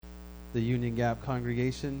the Union Gap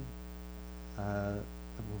congregation. I'm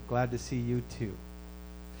glad to see you too.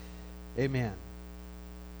 Amen.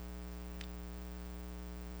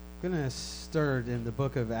 I'm going to start in the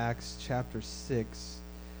book of Acts chapter 6,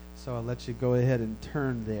 so I'll let you go ahead and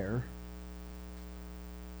turn there.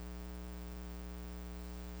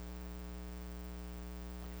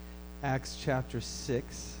 Acts chapter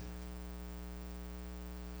 6.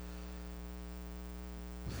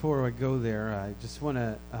 Before I go there, I just want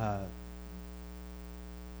to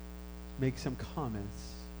make some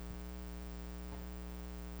comments.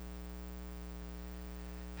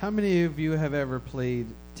 How many of you have ever played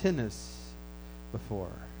tennis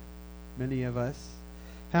before? Many of us.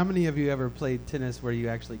 How many of you ever played tennis where you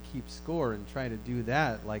actually keep score and try to do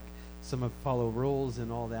that, like some of follow rules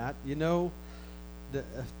and all that? You know,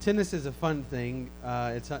 tennis is a fun thing.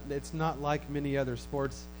 It's not like many other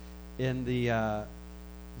sports in the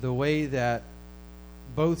way that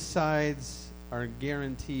both sides are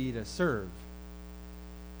guaranteed a serve.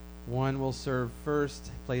 One will serve first,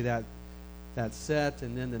 play that set,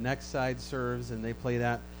 and then the next side serves, and they play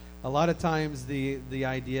that. A lot of times the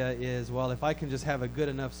idea is, well, if I can just have a good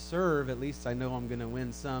enough serve, at least I know I'm going to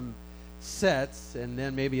win some sets, and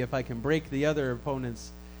then maybe if I can break the other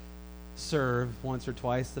opponent's serve once or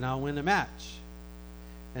twice, then I'll win a match.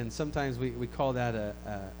 And sometimes we call that a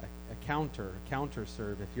counter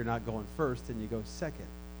serve. If you're not going first, then you go second.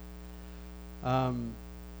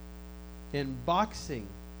 In boxing,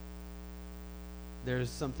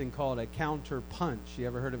 there's something called a counter punch. You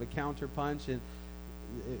ever heard of a counter punch? And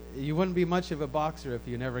you wouldn't be much of a boxer if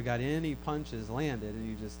you never got any punches landed and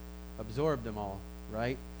you just absorbed them all,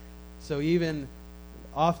 right? So even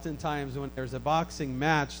oftentimes when there's a boxing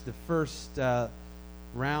match, the first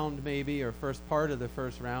round maybe, or first part of the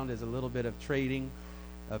first round is a little bit of trading,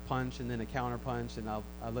 a punch and then a counter punch, and I'll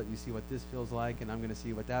let you see what this feels like, and I'm going to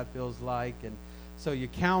see what that feels like. And so you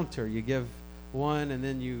counter, you give one, and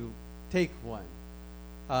then you take one.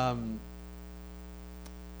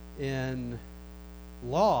 In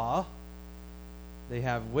law, they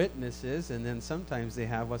have witnesses, and then sometimes they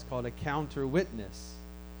have what's called a counter witness.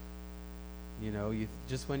 You know,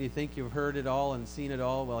 just when you think you've heard it all and seen it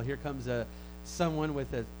all, well, here comes someone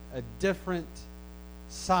with a different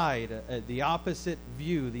side, the opposite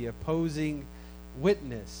view. The opposing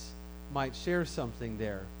witness might share something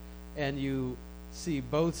there, and you see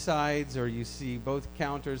both sides, or you see both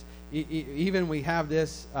counters. Even we have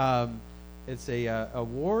this, it's a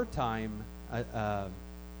wartime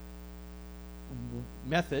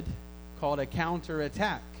method called a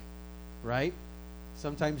counterattack, right?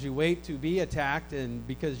 Sometimes you wait to be attacked, and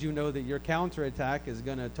because you know that your counterattack is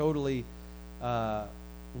going to totally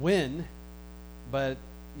win, but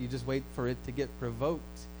you just wait for it to get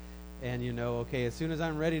provoked. And you know, okay, as soon as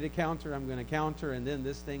I'm ready to counter, I'm going to counter, and then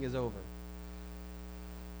this thing is over.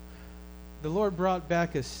 The Lord brought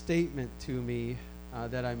back a statement to me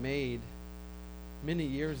that I made many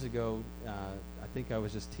years ago. I think I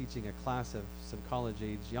was just teaching a class of some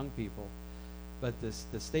college-age young people. But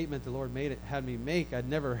the statement the Lord had me make, I'd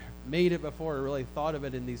never made it before or really thought of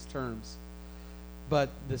it in these terms. But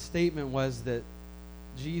the statement was that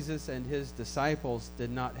Jesus and his disciples did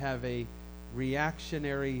not have a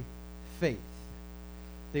reactionary faith.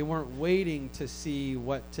 They weren't waiting to see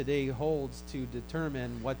what today holds to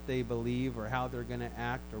determine what they believe or how they're going to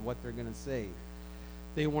act or what they're going to say.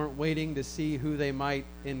 They weren't waiting to see who they might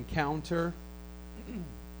encounter,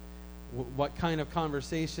 what kind of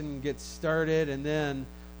conversation gets started, and then,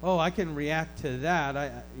 oh, I can react to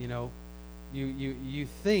that. You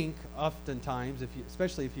think oftentimes,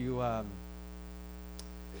 especially if you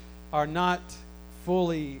are not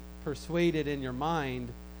fully persuaded in your mind,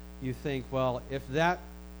 you think, well, if that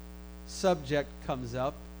subject comes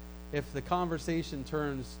up, if the conversation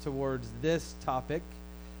turns towards this topic,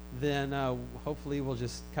 then hopefully we'll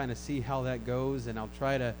just kind of see how that goes, and I'll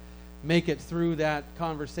try to make it through that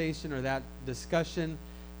conversation or that discussion.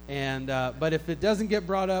 And but if it doesn't get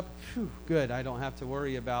brought up, good. I don't have to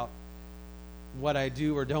worry about what I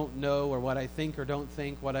do or don't know, or what I think or don't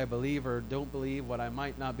think, what I believe or don't believe, what I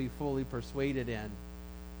might not be fully persuaded in.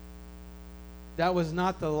 That was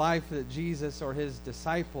not the life that Jesus or his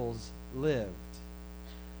disciples lived.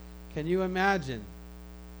 Can you imagine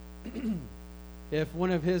if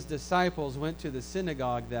one of his disciples went to the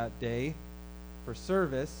synagogue that day for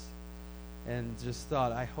service and just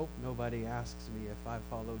thought, I hope nobody asks me if I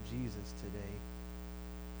follow Jesus today.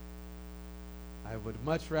 I would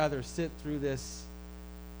much rather sit through this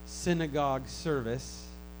synagogue service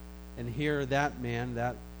and hear that man,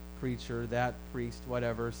 that preacher, that priest,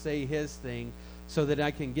 whatever, say his thing, so that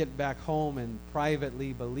I can get back home and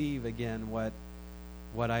privately believe again what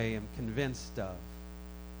what I am convinced of.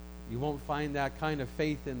 You won't find that kind of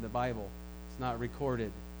faith in the Bible. It's not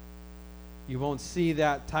recorded. You won't see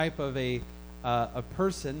that type of a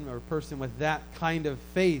person or person with that kind of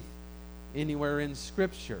faith anywhere in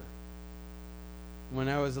Scripture. When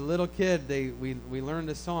I was a little kid, we learned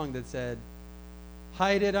a song that said,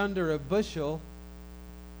 "Hide it under a bushel."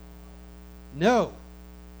 No.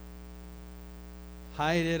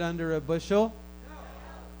 Hide it under a bushel.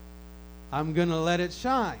 I'm going to let it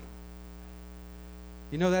shine.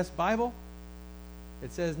 You know that's Bible?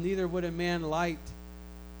 It says, neither would a man light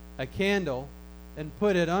a candle and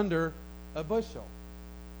put it under a bushel.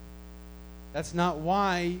 That's not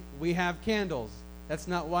why we have candles. That's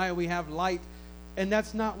not why we have light. And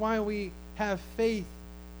that's not why we have faith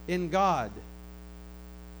in God.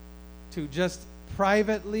 To just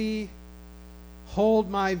privately hold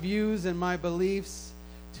my views and my beliefs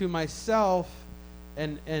to myself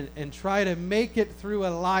and try to make it through a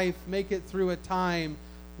life, make it through a time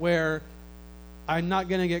where I'm not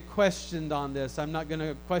going to get questioned on this. I'm not going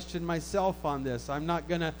to question myself on this. I'm not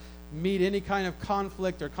going to meet any kind of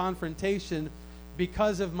conflict or confrontation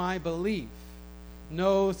because of my belief.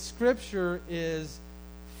 No, Scripture is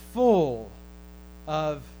full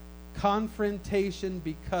of confrontation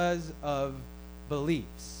because of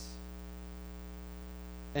beliefs.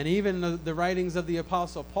 And even the writings of the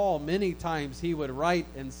Apostle Paul, many times he would write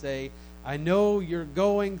and say, I know you're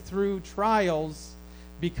going through trials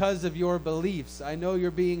because of your beliefs. I know you're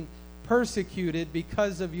being persecuted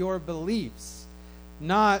because of your beliefs.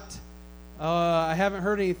 Not, I haven't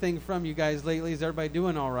heard anything from you guys lately. Is everybody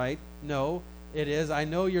doing all right? No, it is, I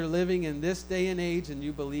know you're living in this day and age and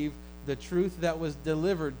you believe the truth that was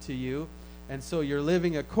delivered to you. And so you're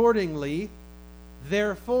living accordingly.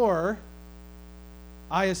 Therefore,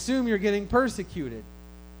 I assume you're getting persecuted.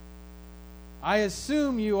 I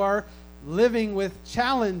assume you are living with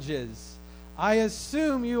challenges. I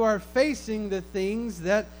assume you are facing the things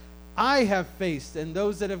that I have faced and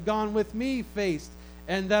those that have gone with me faced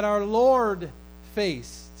and that our Lord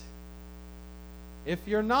faced. If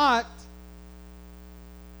you're not,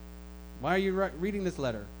 why are you reading this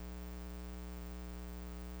letter?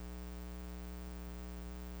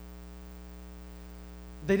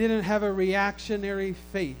 They didn't have a reactionary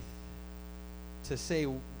faith to say,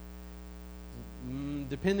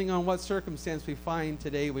 depending on what circumstance we find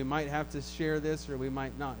today, we might have to share this or we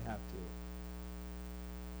might not have to.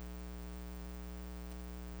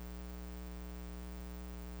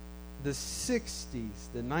 The 60s,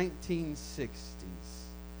 the 1960s,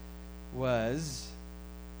 was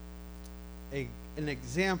an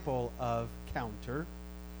example of counter,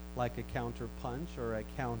 like a counter punch or a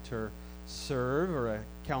counter serve or a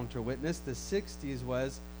counter witness. The 60s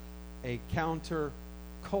was a counter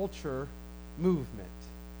culture movement.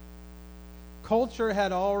 Culture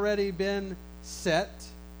had already been set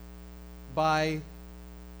by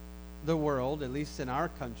the world, at least in our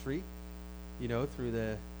country, through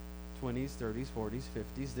the 20s, 30s, 40s,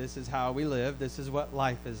 50s. This is how we live. This is what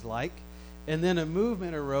life is like. And then a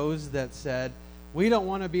movement arose that said, we don't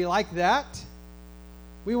want to be like that.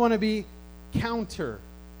 We want to be counter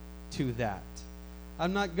to that.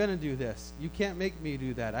 I'm not going to do this. You can't make me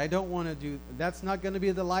do that. I don't want to do, that's not going to be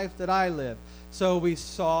the life that I live. So we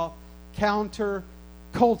saw counter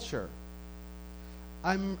culture.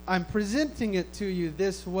 I'm presenting it to you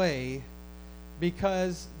this way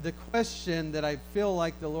because the question that I feel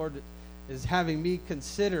like the Lord is having me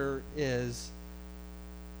consider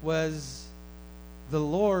was the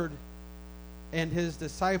Lord and his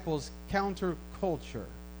disciples counterculture?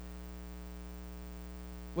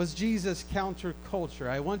 Was Jesus counterculture?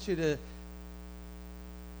 I want you to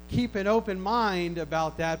keep an open mind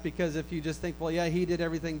about that, because if you just think, well, yeah, he did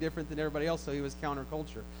everything different than everybody else, so he was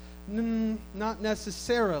counterculture. Not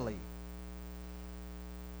necessarily.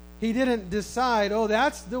 He didn't decide, oh,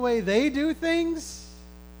 that's the way they do things?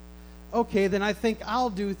 Okay, then I think I'll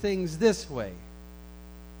do things this way.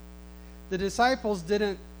 The disciples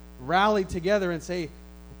didn't rally together and say,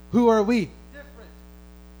 who are we? Different.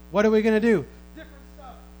 What are we going to do? Different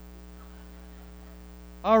stuff.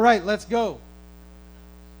 All right, let's go.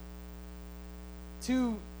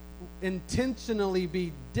 To intentionally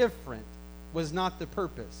be different was not the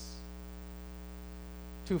purpose.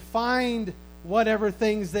 To find whatever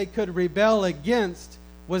things they could rebel against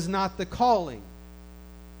was not the calling.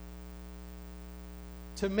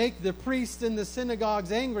 To make the priests in the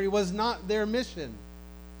synagogues angry was not their mission.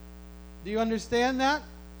 Do you understand that?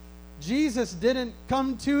 Jesus didn't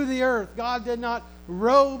come to the earth. God did not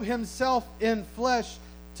robe himself in flesh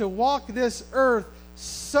to walk this earth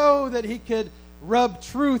so that he could rub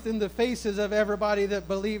truth in the faces of everybody that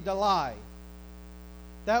believed a lie.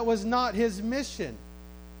 That was not his mission.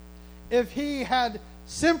 If he had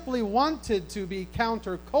simply wanted to be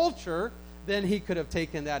counterculture, then he could have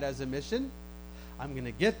taken that as a mission. I'm going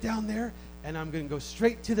to get down there and I'm going to go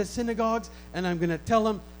straight to the synagogues and I'm going to tell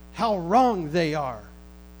them how wrong they are.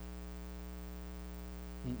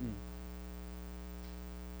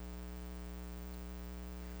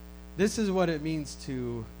 This is what it means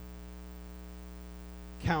to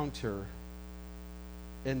counter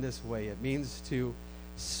in this way. It means to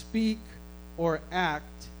speak or act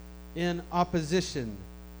in opposition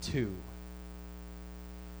to,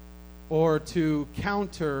 or to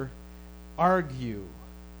counter argue,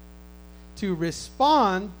 to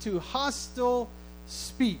respond to hostile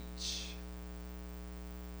speech.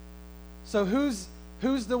 So who's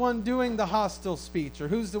the one doing the hostile speech, or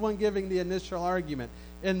who's the one giving the initial argument?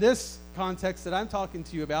 In this context that I'm talking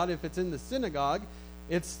to you about, if it's in the synagogue,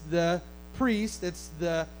 it's the priest, it's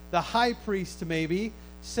the high priest maybe,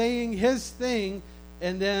 saying his thing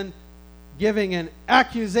and then giving an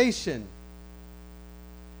accusation.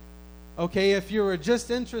 Okay, if you were just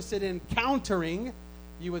interested in countering,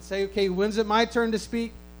 you would say, okay, when's it my turn to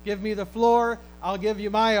speak? Give me the floor, I'll give you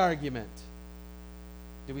my argument.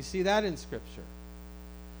 Do we see that in Scripture?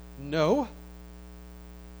 No.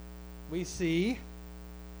 We see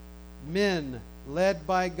men led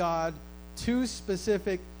by God to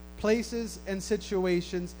specific places and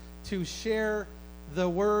situations to share the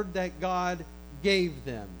word that God gave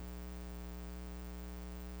them.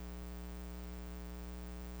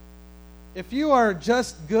 If you are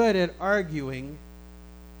just good at arguing,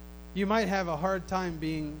 you might have a hard time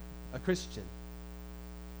being a Christian,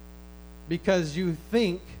 because you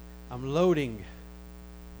think, I'm loading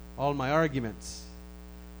all my arguments.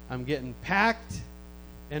 I'm getting packed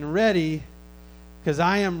and ready because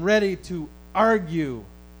I am ready to argue.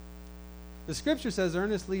 The Scripture says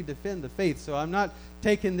earnestly defend the faith, so I'm not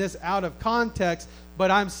taking this out of context, but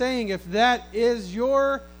I'm saying if that is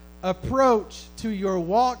your approach to your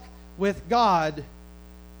walk with God,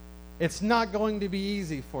 it's not going to be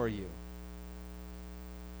easy for you.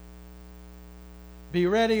 Be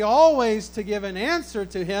ready always to give an answer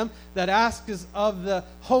to him that asks of the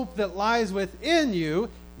hope that lies within you.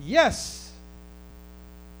 Yes,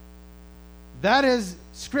 that is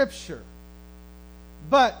Scripture.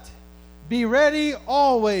 But be ready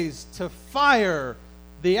always to fire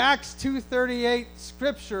the Acts 2:38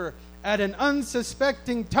 Scripture at an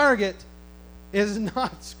unsuspecting target is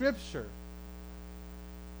not Scripture.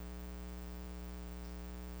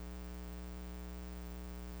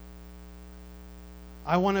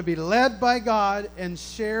 I want to be led by God and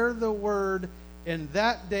share the word in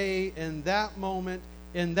that day, in that moment,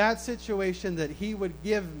 in that situation that he would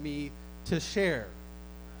give me to share.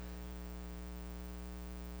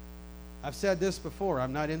 I've said this before.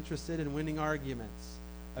 I'm not interested in winning arguments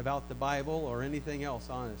about the Bible or anything else,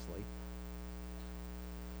 honestly.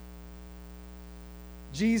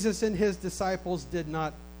 Jesus and his disciples did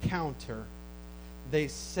not counter. They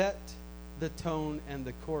set the tone and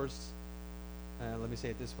the course. Let me say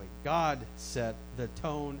it this way. God set the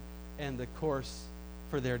tone and the course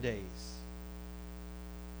for their days.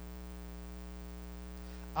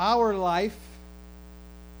 Our life,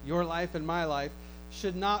 your life and my life,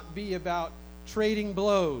 should not be about trading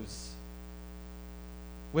blows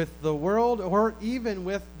with the world or even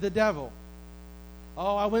with the devil.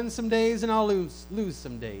 Oh, I win some days and I'll lose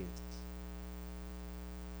some days.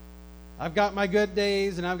 I've got my good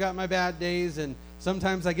days and I've got my bad days, and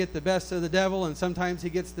sometimes I get the best of the devil and sometimes he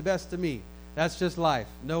gets the best of me. That's just life.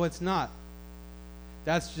 No, it's not.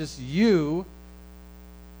 That's just you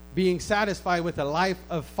being satisfied with a life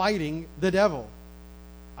of fighting the devil.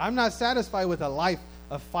 I'm not satisfied with a life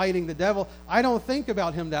of fighting the devil. I don't think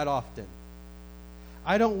about him that often.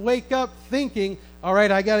 I don't wake up thinking, all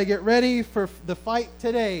right, I got to get ready for the fight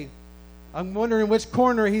today. I'm wondering which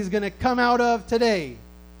corner he's going to come out of today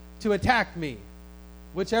to attack me.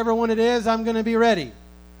 Whichever one it is, I'm going to be ready.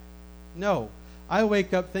 No. I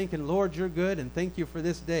wake up thinking, Lord, you're good, and thank you for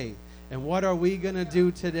this day. And what are we going to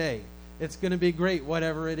do today? It's going to be great,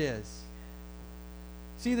 whatever it is.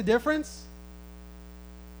 See the difference?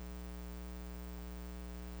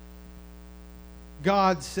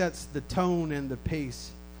 God sets the tone and the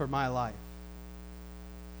pace for my life.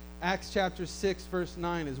 Acts chapter 6, verse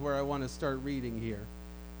 9 is where I want to start reading here.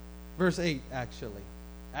 Verse 8, actually.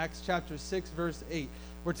 Acts chapter 6, verse 8.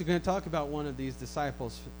 We're going to talk about one of these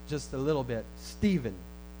disciples just a little bit. Stephen.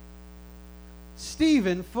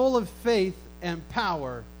 Stephen, full of faith and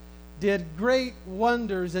power, did great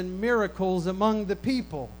wonders and miracles among the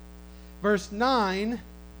people. Verse 9,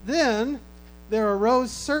 then there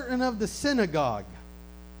arose certain of the synagogue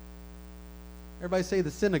Everybody say the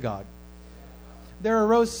synagogue. There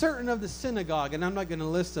arose certain of the synagogue, and I'm not going to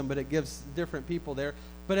list them, but it gives different people there.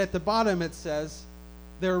 But at the bottom it says,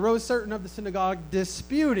 there arose certain of the synagogue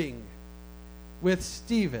disputing with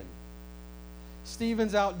Stephen.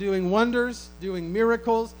 Stephen's out doing wonders, doing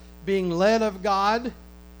miracles, being led of God,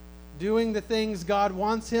 doing the things God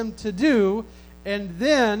wants him to do. And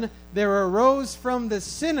then there arose from the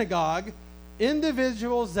synagogue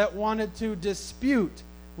individuals that wanted to dispute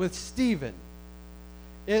with Stephen.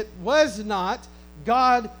 It was not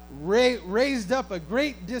God raised up a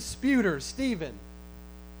great disputer, Stephen.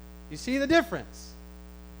 You see the difference?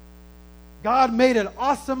 God made an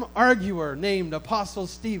awesome arguer named Apostle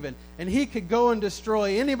Stephen, and he could go and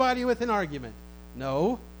destroy anybody with an argument.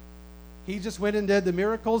 No. He just went and did the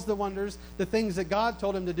miracles, the wonders, the things that God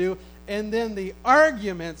told him to do, and then the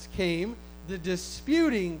arguments came, the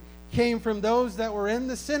disputing came from those that were in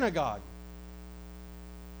the synagogue.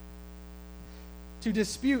 To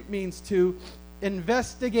dispute means to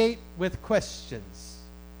investigate with questions.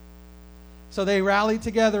 So they rally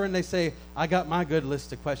together and they say, I got my good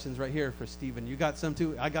list of questions right here for Stephen. You got some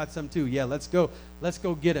too? I got some too. Yeah, let's go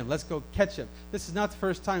get him. Let's go catch him. This is not the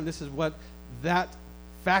first time. This is what that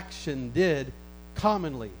faction did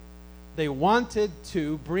commonly. They wanted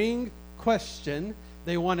to bring question.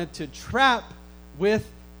 They wanted to trap with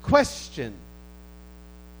question.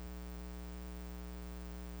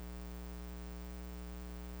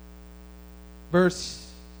 Verse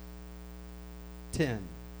 10.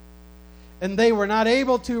 And they were not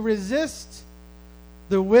able to resist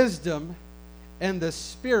the wisdom and the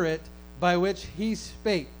spirit by which he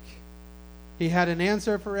spake. He had an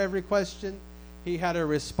answer for every question. He had a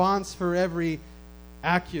response for every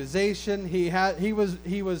accusation. He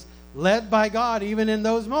was led by God even in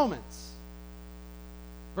those moments.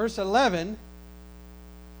 Verse 11.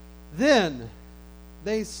 Then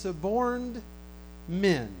they suborned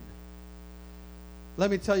men. Let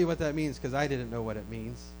me tell you what that means, because I didn't know what it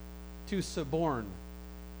means. To suborn.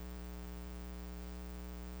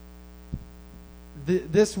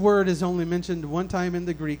 This word is only mentioned one time in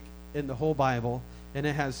the Greek in the whole Bible, and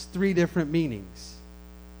it has 3 different meanings.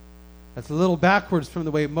 That's a little backwards from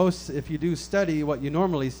the way most, if you do study, what you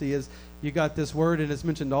normally see is you got this word and it's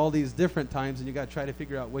mentioned all these different times, and you got to try to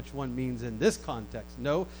figure out which one means in this context.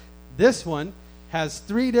 No, this one has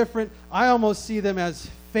 3 different, I almost see them as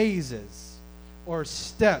phases or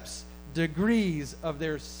steps, degrees of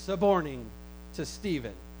their suborning to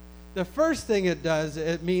Stephen. The first thing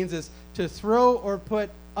it means is to throw or put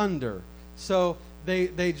under. So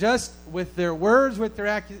they just, with their words, with their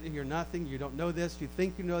accusation, you're nothing, you don't know this, you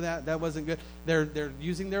think you know that wasn't good. They're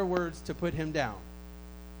using their words to put him down.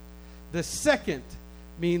 The second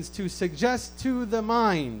means to suggest to the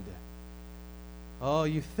mind. Oh,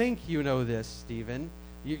 you think you know this, Stephen.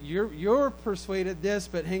 You're persuaded this,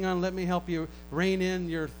 but hang on, let me help you rein in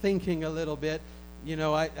your thinking a little bit. You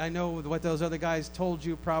know, I know what those other guys told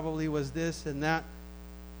you probably was this and that.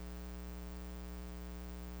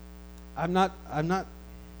 I'm not.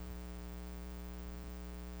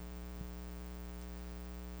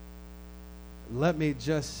 Let me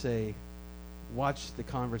just say, watch the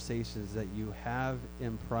conversations that you have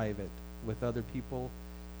in private with other people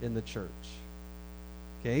in the church.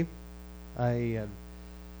 Okay?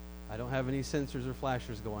 I don't have any sensors or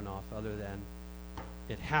flashers going off other than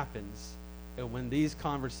it happens. And when these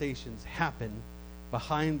conversations happen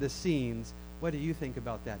behind the scenes, what do you think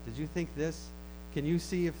about that? Did you think this? Can you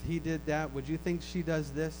see if he did that? Would you think she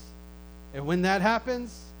does this? And when that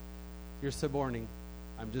happens, you're suborning.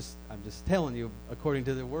 I'm just telling you according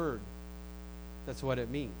to the word. That's what it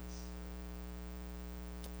means.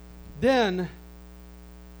 Then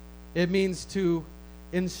it means to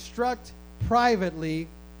instruct privately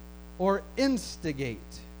or instigate,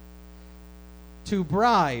 to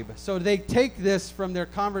bribe. So they take this from their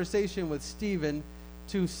conversation with Stephen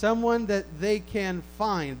to someone that they can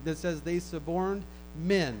find. That says they suborned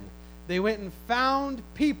men. They went and found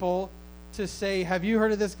people to say, have you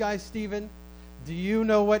heard of this guy, Stephen? Do you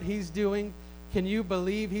know what he's doing? Can you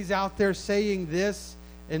believe he's out there saying this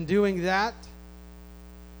and doing that?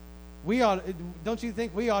 Don't you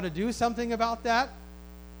think we ought to do something about that?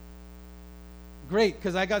 Great,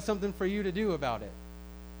 because I got something for you to do about it.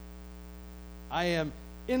 I am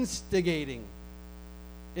instigating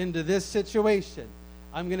into this situation.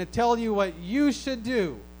 I'm going to tell you what you should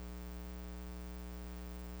do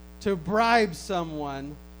to bribe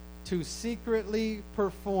someone to secretly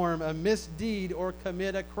perform a misdeed or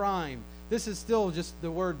commit a crime. This is still just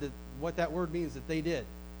the word, what that word means that they did.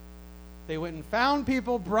 They went and found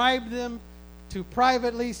people, bribed them to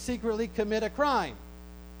privately, secretly commit a crime.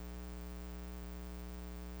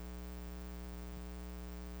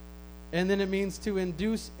 And then it means to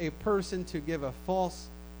induce a person to give a false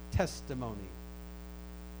testimony.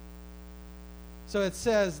 So it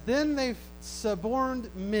says, then they suborned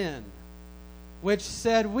men, which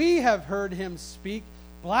said, we have heard him speak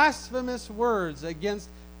blasphemous words against,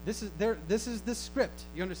 this is the script,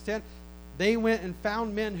 you understand? They went and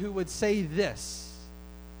found men who would say this.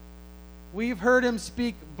 We've heard him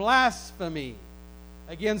speak blasphemy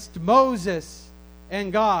against Moses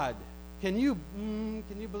and God. Can you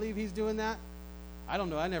believe he's doing that? I don't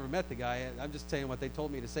know. I never met the guy. I'm just saying what they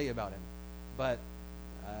told me to say about him. But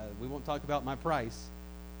we won't talk about my price.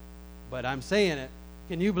 But I'm saying it.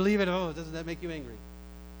 Can you believe it? Oh, doesn't that make you angry?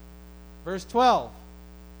 Verse 12.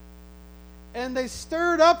 And they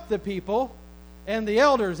stirred up the people and the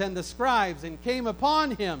elders and the scribes and came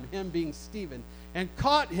upon him being Stephen, and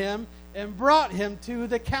caught him and brought him to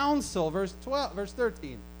the council. Verse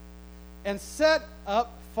 13. And set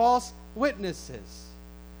up false witnesses,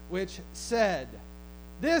 which said,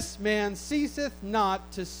 this man ceaseth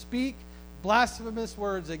not to speak blasphemous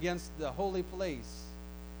words against the holy place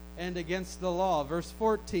and against the law. Verse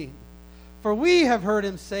 14. For we have heard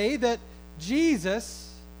him say that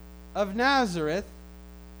Jesus of Nazareth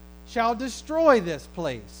shall destroy this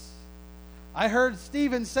place. I heard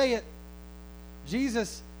Stephen say it.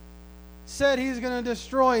 Jesus said he's going to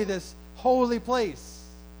destroy this holy place,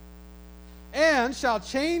 and shall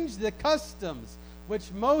change the customs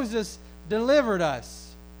which Moses delivered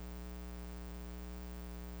us.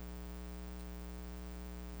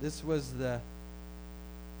 This was the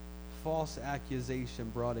false accusation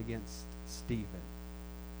brought against Stephen.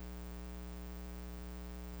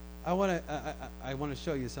 I want to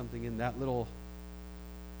show you something in that little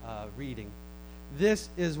reading. This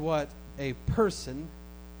is what a person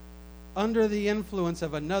under the influence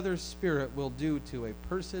of another spirit will do to a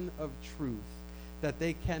person of truth that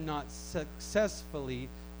they cannot successfully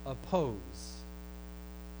oppose.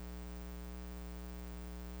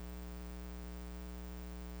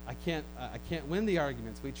 I can't win the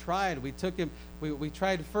arguments. We tried. We took him. We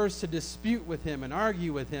tried first to dispute with him and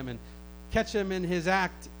argue with him and catch him in his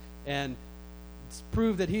act and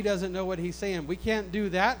prove that he doesn't know what he's saying. We can't do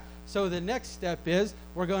that. So the next step is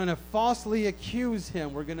we're going to falsely accuse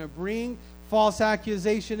him. We're going to bring false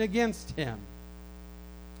accusation against him.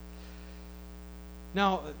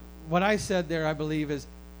 Now, what I said there, I believe, is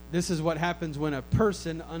this is what happens when a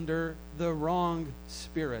person under the wrong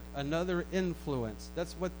spirit, another influence,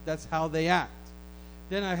 that's how they act.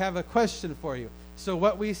 Then I have a question for you. So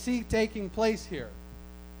what we see taking place here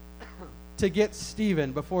to get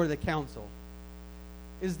Stephen before the council,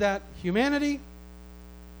 is that humanity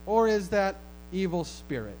or is that evil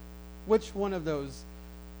spirit? Which one of those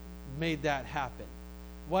made that happen?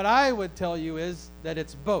 What I would tell you is that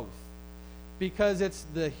it's both, because it's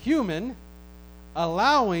the human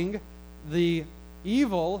allowing the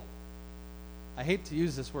evil, I hate to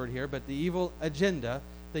use this word here, but the evil agenda,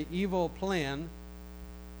 the evil plan,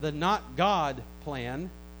 the not God plan,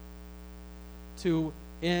 to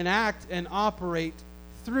enact and operate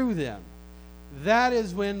through them. That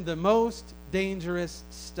is when the most dangerous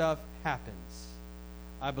stuff happens.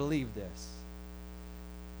 I believe this.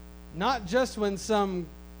 Not just when some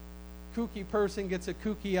kooky person gets a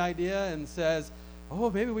kooky idea and says, oh,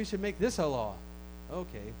 maybe we should make this a law.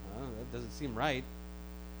 Okay, well, that doesn't seem right.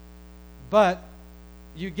 But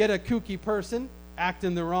you get a kooky person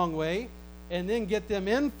acting the wrong way, and then get them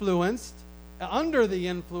influenced, under the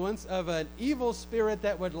influence of an evil spirit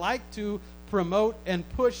that would like to promote and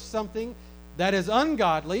push something that is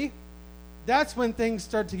ungodly. That's when things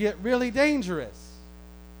start to get really dangerous.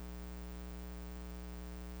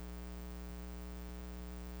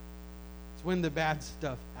 It's when the bad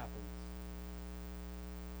stuff happens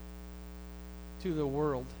to the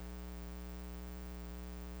world.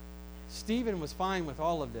 Stephen was fine with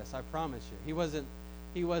all of this, I promise you. He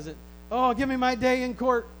wasn't, oh, give me my day in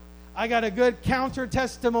court. I got a good counter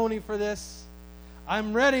testimony for this.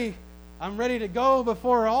 I'm ready to go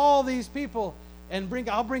before all these people and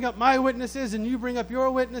I'll bring up my witnesses and you bring up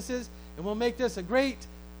your witnesses and we'll make this a great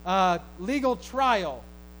legal trial.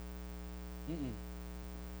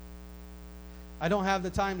 I don't have the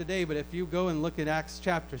time today, but if you go and look at Acts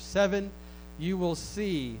chapter 7, you will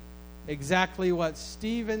see exactly what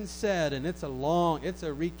Stephen said, and it's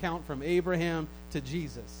a recount from Abraham to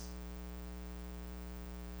Jesus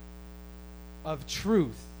of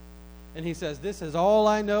truth. And he says, this is all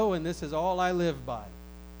I know and this is all I live by.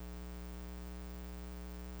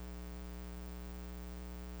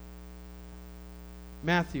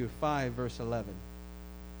 Matthew 5, verse 11.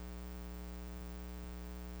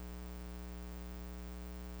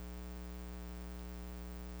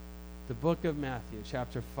 The book of Matthew,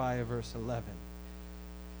 chapter 5, verse 11.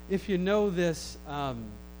 If you know this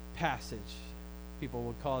passage, people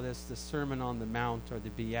will call this the Sermon on the Mount or the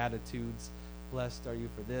Beatitudes. Blessed are you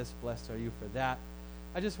for this, blessed are you for that.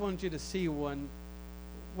 I just want you to see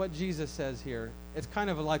what Jesus says here. It's kind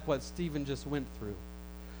of like what Stephen just went through.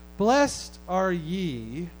 Blessed are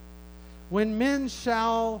ye when men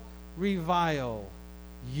shall revile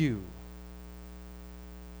you.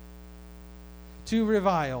 To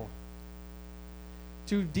revile.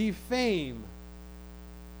 To defame.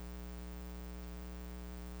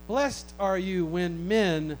 Blessed are you when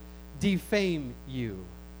men defame you.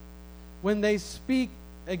 When they speak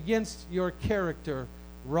against your character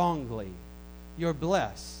wrongly. You're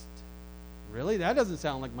blessed. Really? That doesn't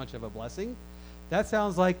sound like much of a blessing. That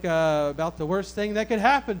sounds like about the worst thing that could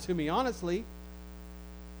happen to me, honestly.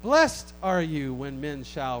 Blessed are you when men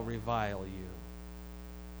shall revile you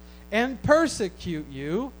and persecute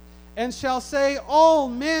you, and shall say all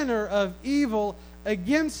manner of evil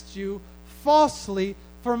against you falsely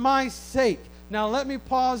for my sake. Now let me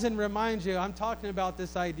pause and remind you, I'm talking about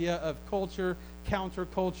this idea of culture,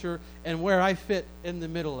 counterculture, and where I fit in the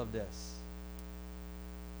middle of this.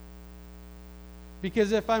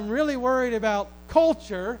 Because if I'm really worried about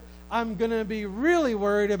culture, I'm going to be really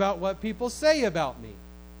worried about what people say about me.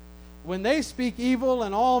 When they speak evil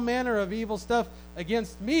and all manner of evil stuff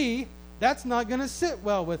against me, that's not going to sit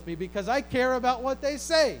well with me because I care about what they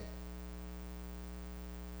say.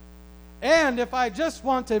 And if I just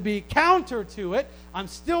want to be counter to it, I'm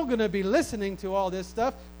still going to be listening to all this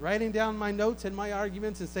stuff, writing down my notes and my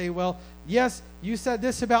arguments and say, well, yes, you said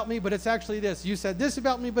this about me, but it's actually this. You said this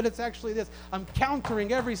about me, but it's actually this. I'm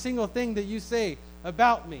countering every single thing that you say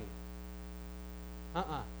about me.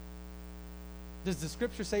 Does the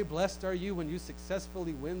scripture say, blessed are you when you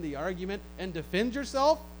successfully win the argument and defend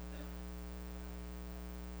yourself?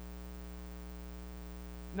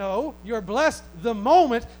 No, you're blessed the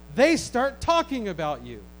moment they start talking about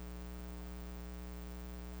you.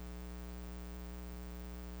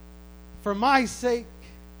 For my sake.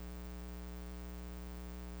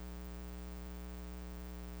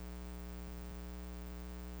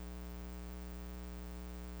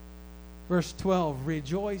 Verse 12,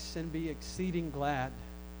 rejoice and be exceeding glad,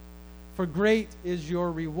 for great is your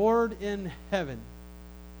reward in heaven.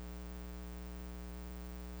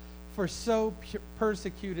 For so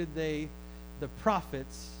persecuted they the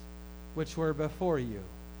prophets which were before you.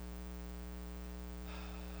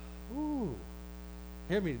 Ooh.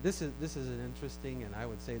 Hear me, this is an interesting, and I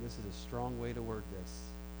would say this is a strong way to word this.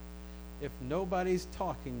 If nobody's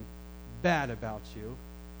talking bad about you,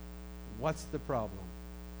 what's the problem?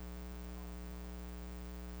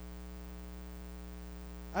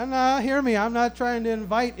 And hear me, I'm not trying to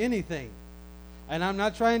invite anything. And I'm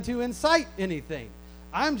not trying to incite anything.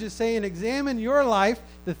 I'm just saying examine your life,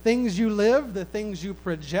 the things you live, the things you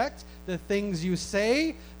project, the things you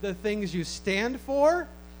say, the things you stand for,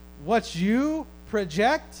 what you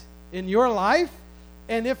project in your life.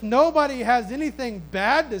 And if nobody has anything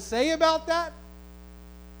bad to say about that,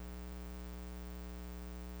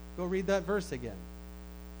 go read that verse again.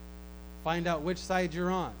 Find out which side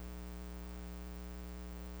you're on.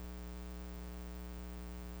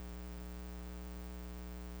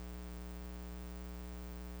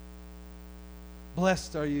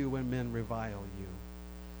 Blessed are you when men revile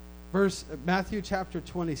you. Matthew chapter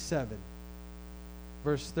 27,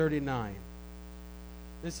 verse 39.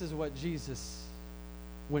 This is what Jesus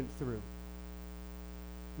went through.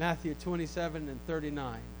 Matthew 27 and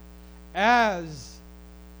 39. As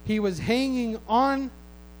he was hanging on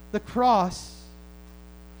the cross,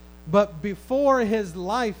 but before his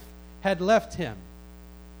life had left him,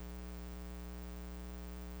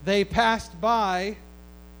 they passed by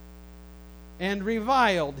and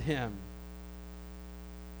reviled him,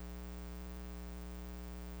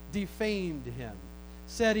 defamed him,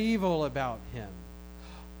 said evil about him.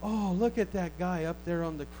 Oh, look at that guy up there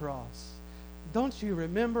on the cross. Don't you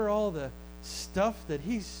remember all the stuff that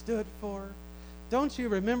he stood for? Don't you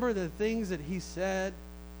remember the things that he said?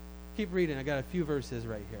 Keep reading. I got a few verses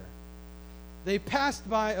right here. They passed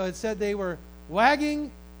by, it said they were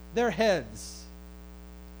wagging their heads.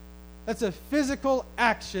 That's a physical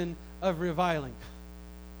action of reviling.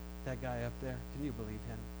 That guy up there, can you believe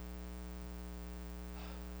him?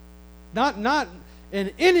 Not in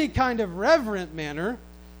any kind of reverent manner,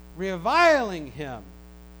 reviling him.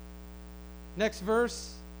 Next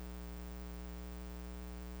verse.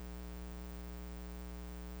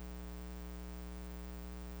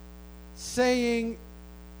 Saying,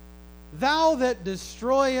 thou that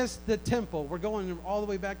destroyest the temple. We're going all the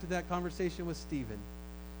way back to that conversation with Stephen.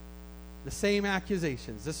 The same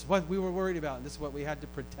accusations. This is what we were worried about, and this is what we had to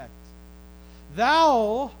protect.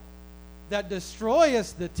 Thou that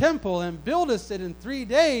destroyest the temple and buildest it in 3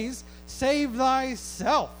 days, save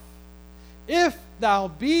thyself. If thou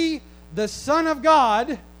be the Son of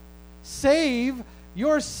God, save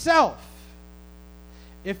yourself.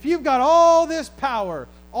 If you've got all this power,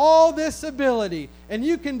 all this ability, and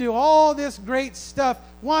you can do all this great stuff,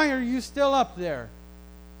 why are you still up there?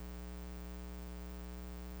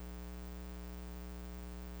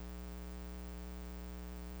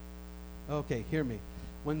 Okay, hear me.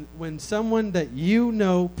 When someone that you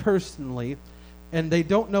know personally, and they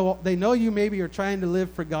know you maybe are trying to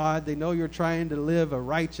live for God, they know you're trying to live a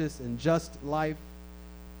righteous and just life,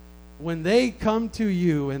 when they come to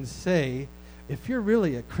you and say, if you're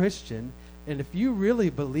really a Christian, and if you really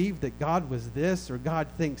believe that God was this, or God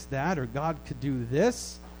thinks that, or God could do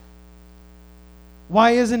this,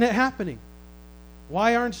 why isn't it happening?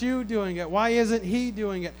 Why aren't you doing it? Why isn't he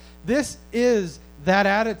doing it? This is that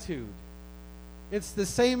attitude. It's the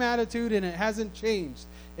same attitude, and it hasn't changed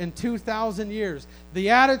in 2,000 years. The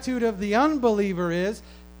attitude of the unbeliever is,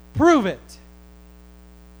 prove it.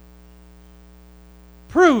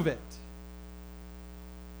 Prove it.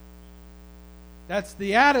 That's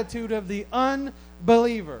the attitude of the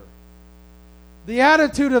unbeliever. The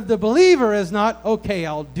attitude of the believer is not, okay,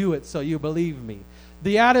 I'll do it so you believe me.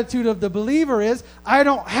 The attitude of the believer is, I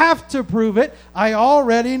don't have to prove it. I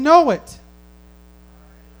already know it.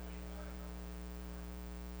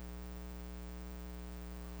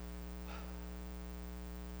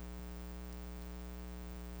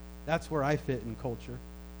 That's where I fit in culture.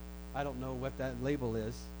 I don't know what that label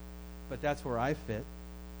is, but that's where I fit.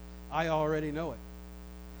 I already know it.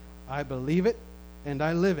 I believe it, and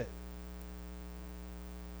I live it.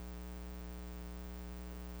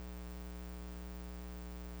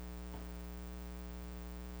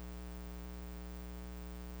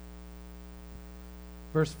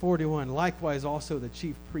 Verse 41, likewise also the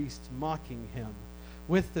chief priests mocking him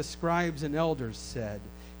with the scribes and elders said,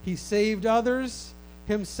 he saved others,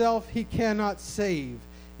 himself he cannot save.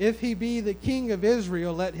 If he be the King of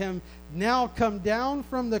Israel, let him now come down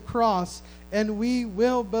from the cross, and we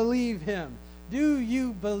will believe him. Do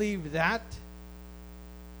you believe that?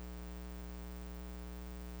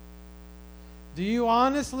 Do you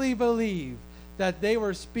honestly believe that they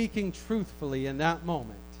were speaking truthfully in that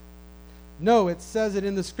moment? No, it says it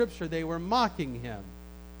in the scripture. They were mocking him.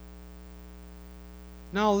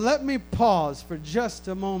 Now let me pause for just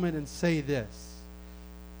a moment and say this.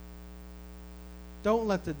 Don't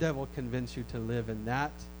let the devil convince you to live in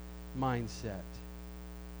that mindset.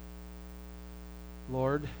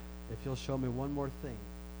 Lord, if you'll show me one more thing.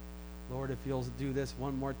 Lord, if you'll do this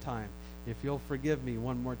one more time. If you'll forgive me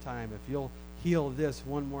one more time. If you'll heal this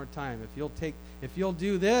one more time. If you'll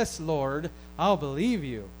do this, Lord, I'll believe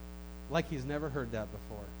you. Like he's never heard that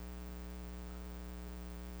before.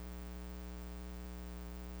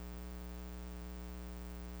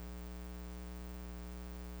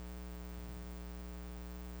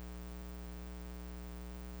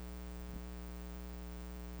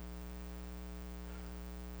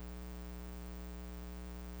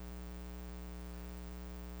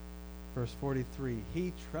 Verse 43,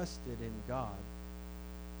 he trusted in God.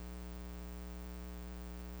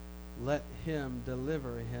 Let him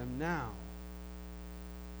deliver him now.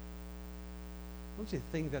 Don't you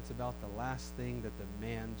think that's about the last thing that the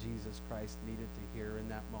man Jesus Christ needed to hear in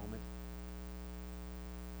that moment?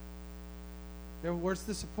 Where's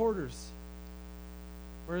the supporters?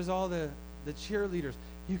 Where's all the cheerleaders?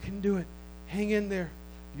 You can do it. Hang in there.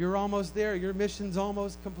 You're almost there. Your mission's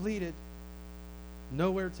almost completed.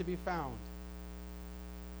 Nowhere to be found.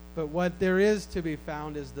 But what there is to be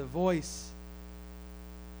found is the voice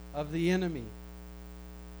of the enemy,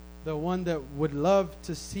 the one that would love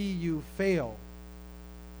to see you fail.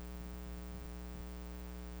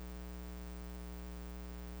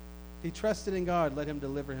 He trusted in God, let him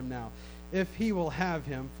deliver him now, if he will have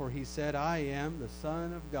him, for he said, I am the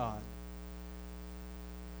Son of God.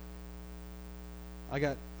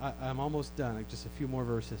 I'm almost done. Just a few more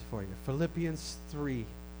verses for you. Philippians 3,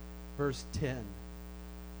 verse 10.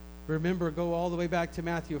 Remember, go all the way back to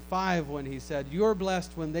Matthew 5 when he said, you're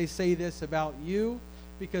blessed when they say this about you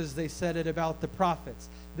because they said it about the prophets.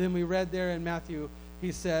 Then we read there in Matthew,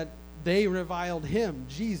 he said, they reviled him,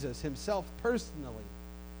 Jesus, himself personally.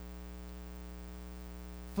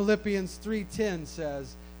 Philippians 3:10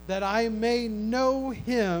 says, that I may know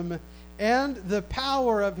him and the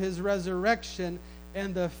power of his resurrection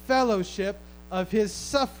and the fellowship of his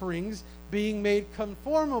sufferings, being made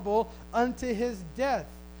conformable unto his death.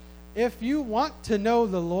 If you want to know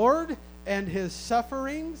the Lord and his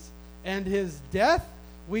sufferings And his death,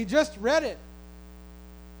 we just read it.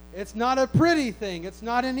 It's not a pretty thing. It's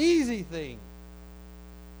not an easy thing.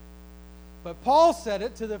 But Paul said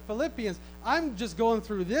it to the Philippians. I'm just going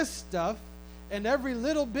through this stuff, and every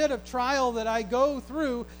little bit of trial that I go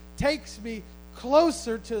through takes me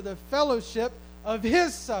closer to the fellowship of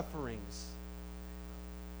his sufferings.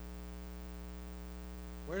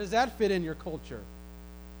 Where does that fit in your culture?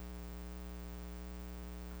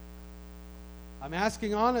 I'm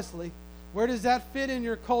asking honestly, where does that fit in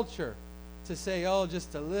your culture? To say, oh,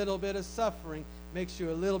 just a little bit of suffering makes you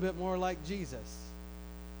a little bit more like Jesus.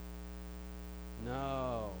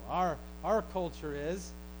 No. Our culture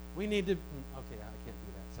is, we need to, okay, I can't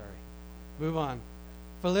do that, sorry. Move on.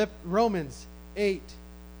 Romans 8,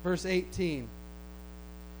 verse 18.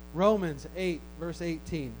 Romans 8, verse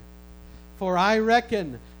 18. For I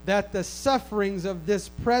reckon that the sufferings of this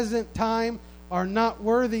present time are not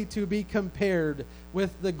worthy to be compared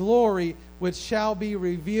with the glory which shall be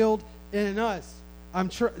revealed in us.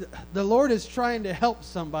 The Lord is trying to help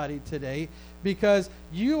somebody today, because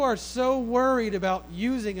you are so worried about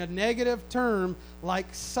using a negative term like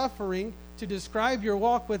suffering to describe your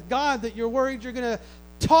walk with God that you're worried you're going to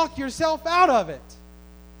talk yourself out of it.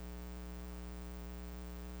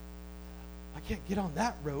 I can't get on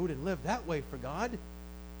that road and live that way for God.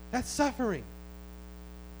 That's suffering.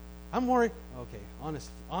 I'm worried. Okay,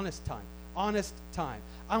 honest time.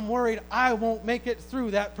 I'm worried I won't make it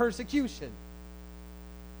through that persecution.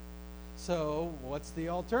 So, what's the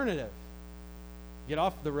alternative? Get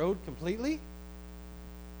off the road completely?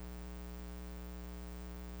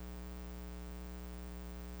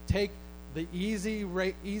 Take the easy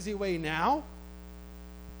way now?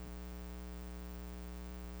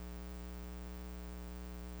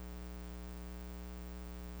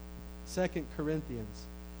 Second Corinthians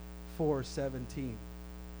 4:17.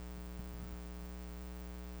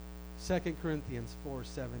 2 Corinthians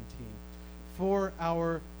 4:17. For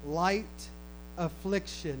our light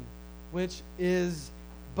affliction, which is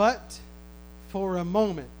but for a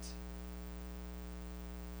moment,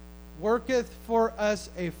 worketh for us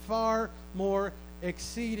a far more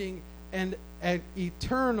exceeding and an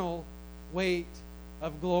eternal weight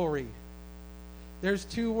of glory. There's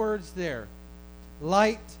two words there.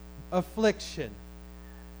 Light affliction.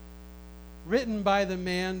 Written by the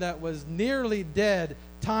man that was nearly dead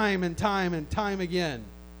time and time and time again.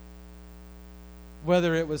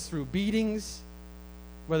 Whether it was through beatings,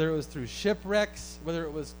 whether it was through shipwrecks, whether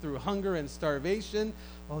it was through hunger and starvation.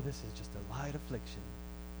 Oh, this is just a light affliction.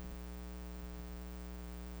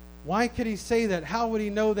 Why could he say that? How would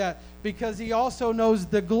he know that? Because he also knows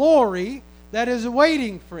the glory that is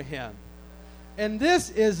waiting for him. And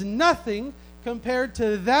this is nothing compared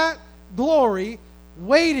to that glory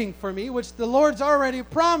waiting for me, which the Lord's already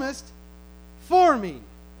promised for me.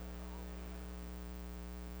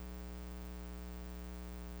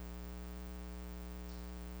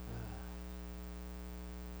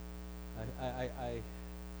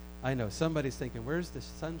 I know somebody's thinking, where's the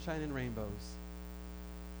sunshine and rainbows?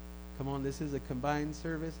 Come on, this is a combined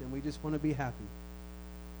service and we just want to be happy.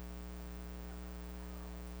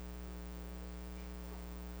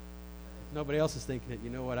 If nobody else is thinking it,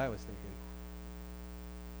 you know what I was thinking.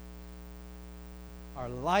 Our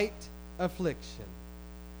light affliction.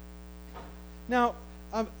 Now,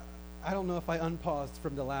 I don't know if I unpaused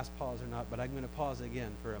from the last pause or not, but I'm going to pause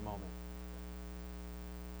again for a moment.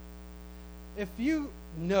 If you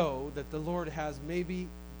know that the Lord has maybe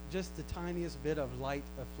just the tiniest bit of light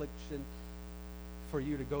affliction for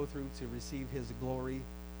you to go through to receive His glory,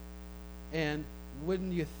 and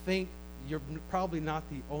wouldn't you think you're probably not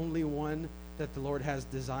the only one that the Lord has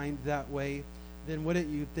designed that way, then wouldn't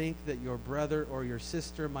you think that your brother or your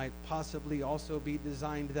sister might possibly also be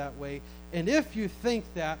designed that way? And if you think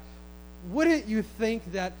that, wouldn't you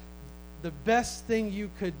think that the best thing you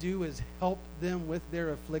could do is help them with their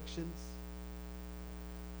afflictions?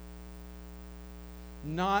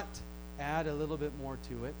 Not add a little bit more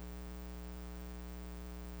to it.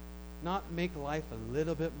 Not make life a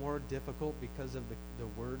little bit more difficult because of the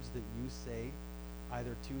words that you say,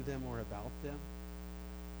 either to them or about them.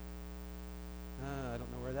 I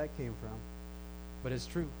don't know where that came from, but it's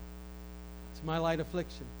true. It's my light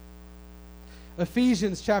affliction.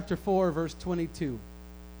 Ephesians chapter 4, verse 22.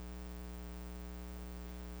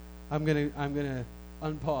 I'm gonna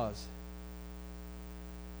unpause.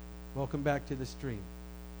 Welcome back to the stream.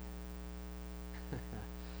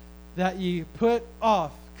 That ye put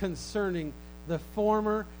off concerning the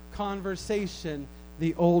former conversation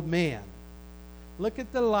the old man. Look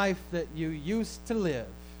at the life that you used to live.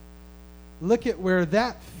 Look at where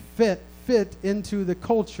that fit into the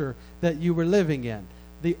culture that you were living in.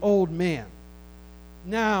 the old man.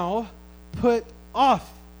 Now, put off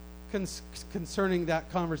concerning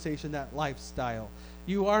that conversation, that lifestyle.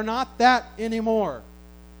 You are not that anymore.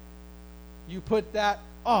 You put that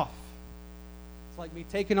off. It's like me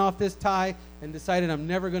taking off this tie and deciding I'm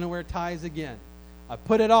never going to wear ties again. I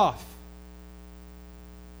put it off.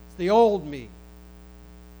 It's the old me.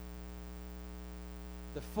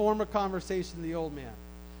 The former conversation of the old man,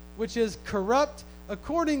 which is corrupt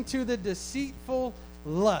according to the deceitful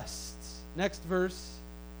lusts. Next verse.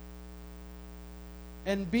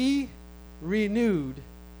 And be renewed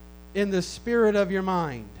in the spirit of your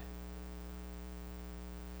mind.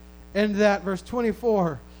 And that, verse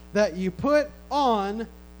 24, that you put on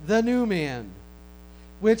the new man,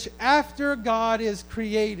 which after God is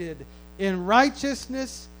created in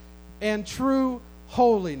righteousness and true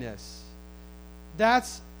holiness.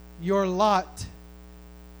 That's your lot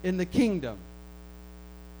in the kingdom.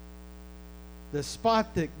 The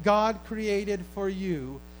spot that God created for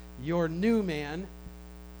you, your new man,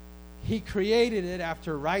 He created it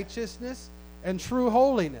after righteousness and true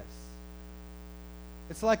holiness.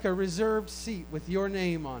 It's like a reserved seat with your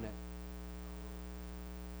name on it.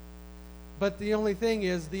 But the only thing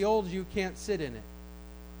is, the old you can't sit in it.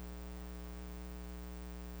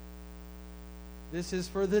 This is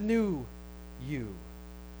for the new you.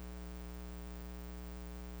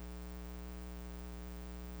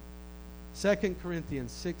 Second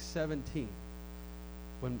Corinthians 6:17.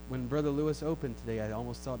 When Brother Lewis opened today, I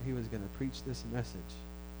almost thought he was going to preach this message.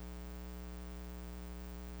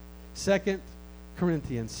 2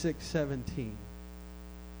 Corinthians 6:17.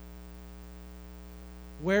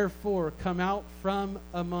 Wherefore come out from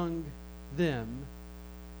among them,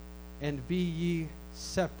 and be ye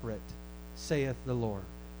separate, saith the Lord.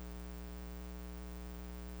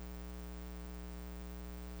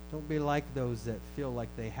 Don't be like those that feel like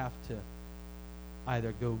they have to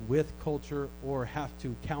either go with culture or have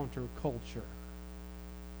to counter culture.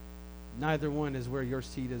 Neither one is where your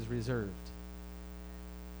seat is reserved.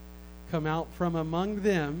 Come out from among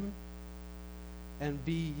them, and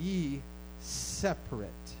be ye separate.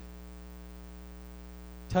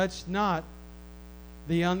 Touch not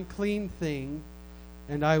the unclean thing,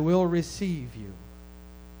 and I will receive you.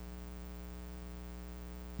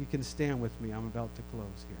 You can stand with me. I'm about to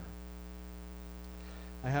close here.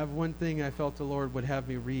 I have one thing I felt the Lord would have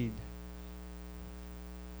me read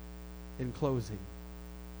in closing.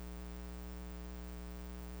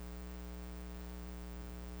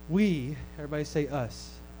 We, everybody say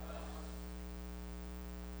us.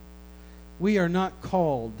 We are not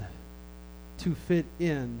called to fit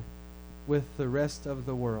in with the rest of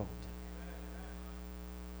the world.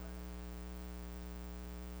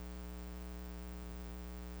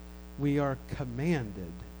 We are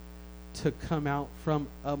commanded to come out from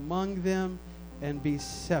among them and be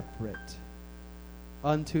separate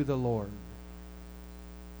unto the Lord.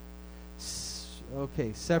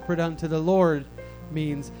 Okay, separate unto the Lord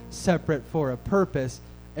means separate for a purpose,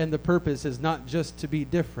 and the purpose is not just to be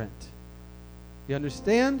different. You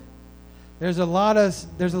understand? There's a lot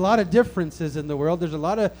of differences in the world. There's a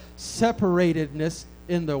lot of separatedness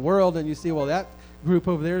in the world, and you see, well, that group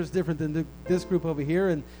over there is different than this group over here,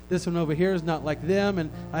 and this one over here is not like them,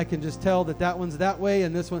 and I can just tell that that one's that way,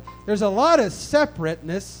 and this one. There's a lot of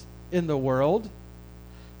separateness in the world,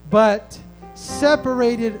 but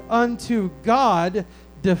separated unto God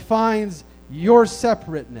defines your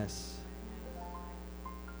separateness.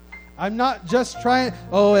 I'm not just trying,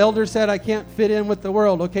 elder said I can't fit in with the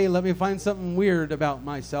world. Okay, let me find something weird about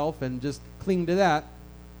myself and just cling to that.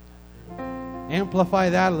 Amplify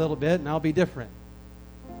that a little bit and I'll be different.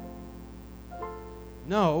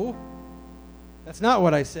 No, that's not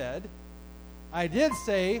what I said. I did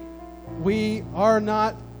say we are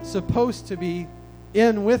not supposed to be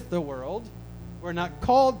in with the world. We're not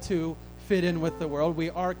called to fit in with the world. We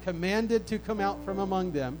are commanded to come out from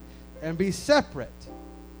among them and be separate.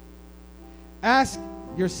 Ask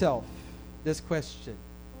yourself this question.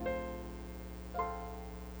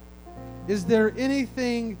 Is there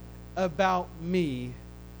anything about me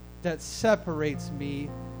that separates me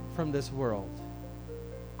from this world?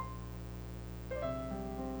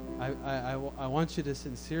 I want you to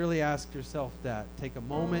sincerely ask yourself that. Take a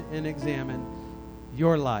moment and examine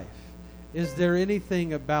your life. Is there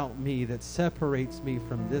anything about me that separates me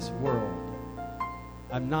from this world?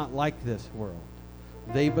 I'm not like this world.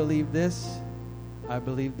 They believe this, I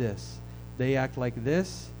believe this. They act like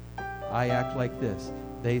this, I act like this.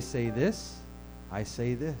 They say this, I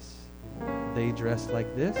say this. They dress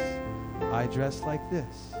like this, I dress like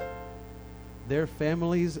this. Their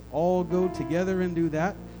families all go together and do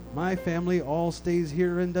that. My family all stays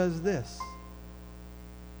here and does this.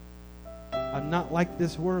 I'm not like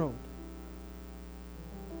this world.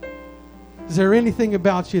 Is there anything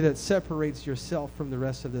about you that separates yourself from the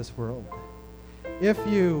rest of this world? If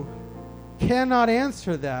you cannot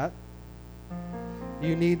answer that,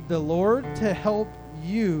 you need the Lord to help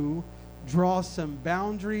you draw some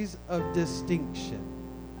boundaries of distinction.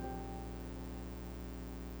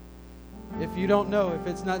 If you don't know, if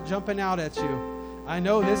it's not jumping out at you, I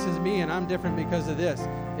know this is me and I'm different because of this.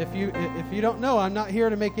 If you don't know, I'm not here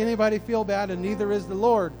to make anybody feel bad, and neither is the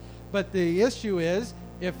Lord. But the issue is,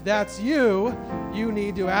 if that's you, you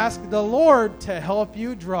need to ask the Lord to help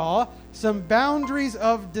you draw some boundaries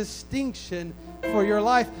of distinction for your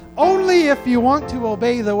life, only if you want to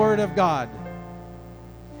obey the Word of God.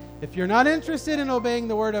 If you're not interested in obeying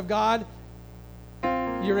the Word of God,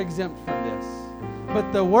 you're exempt from this.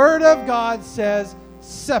 But the Word of God says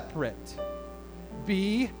separate.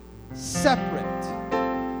 Be separate.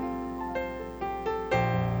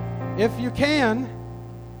 If you can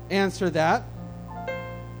answer that,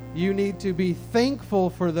 you need to be thankful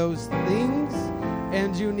for those things,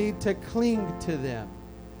 and you need to cling to them.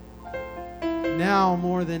 Now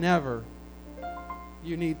more than ever,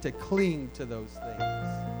 you need to cling to those things.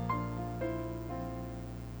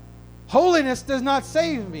 Holiness does not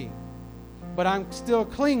save me, but I'm still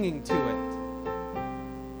clinging to it.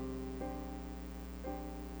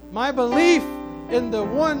 My belief in the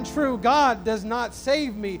one true God does not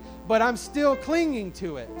save me, but I'm still clinging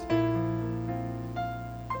to it.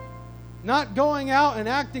 Not going out and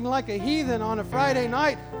acting like a heathen on a Friday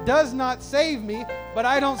night does not save me, but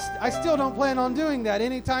I still don't plan on doing that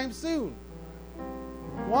anytime soon.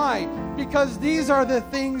 Why? Because these are the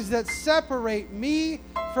things that separate me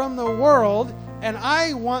from the world, and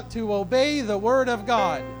I want to obey the Word of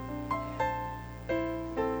God.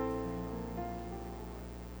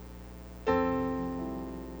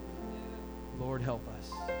 Lord, help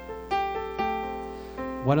us.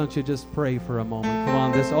 Why don't you just pray for a moment? Come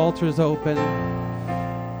on, this altar's open.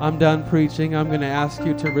 I'm done preaching. I'm going to ask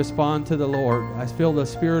you to respond to the Lord. I feel the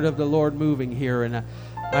Spirit of the Lord moving here, and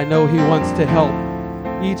I know He wants to help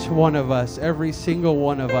each one of us, every single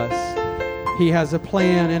one of us. He has a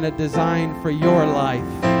plan and a design for your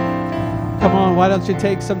life. Come on, why don't you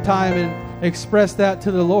take some time and express that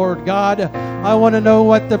to the Lord? God, I want to know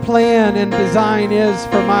what the plan and design is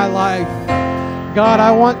for my life. God,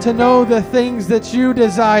 I want to know the things that you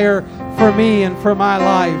desire for me and for my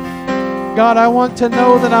life. God, I want to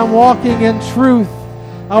know that I'm walking in truth.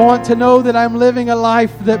 I want to know that I'm living a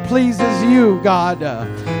life that pleases you, God.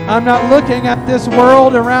 I'm not looking at this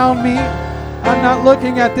world around me. I'm not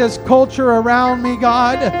looking at this culture around me,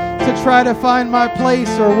 God, to try to find my place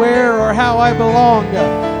or where or how I belong.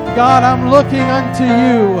 God, I'm looking unto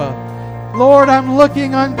you. Lord, I'm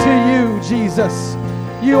looking unto you, Jesus.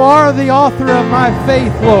 You are the author of my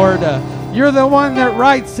faith, Lord. You're the one that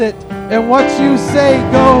writes it, and what you say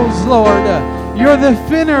goes, Lord. You're the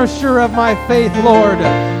finisher of my faith, Lord.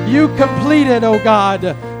 You complete it, oh God.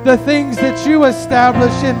 The things that you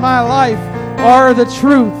establish in my life are the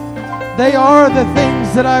truth. They are the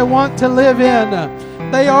things that I want to live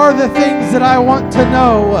in. They are the things that I want to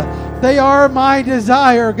know. They are my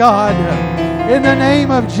desire, God. In the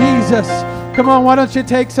name of Jesus. Come on, why don't you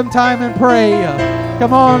take some time and pray?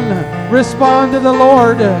 Come on, respond to the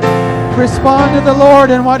Lord. Respond to the Lord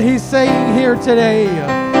and what He's saying here today.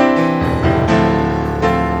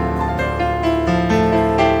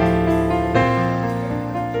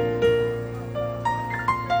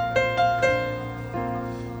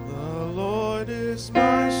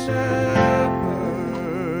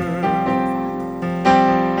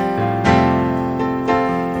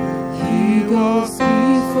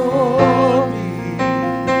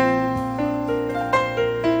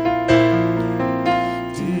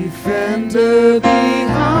 Defender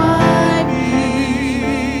behind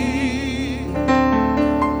me.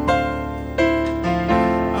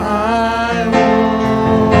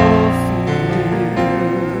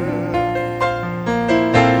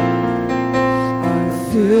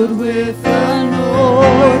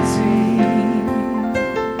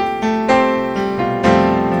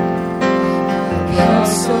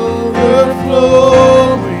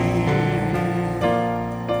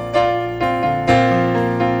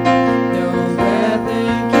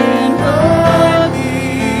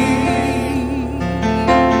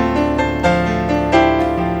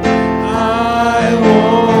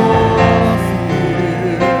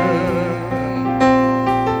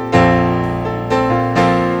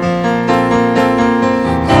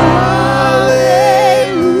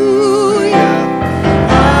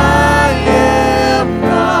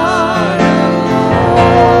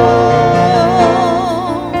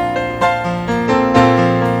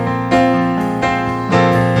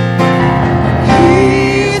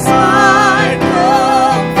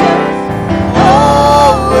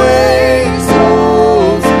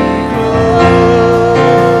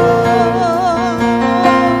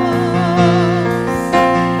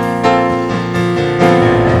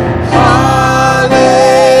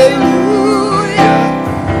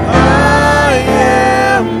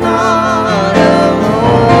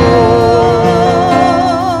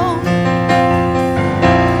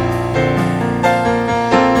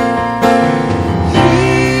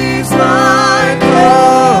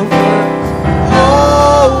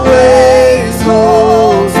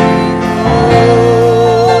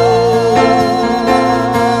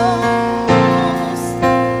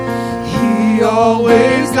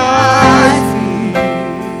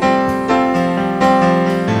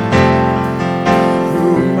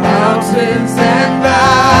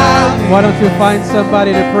 Why don't you find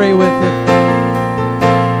somebody to pray with it?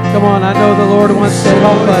 Come on, I know the Lord wants to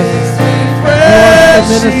help us. He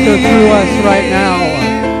wants to minister through us right now.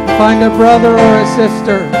 Find a brother or a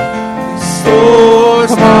sister.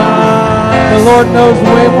 Come on. The Lord knows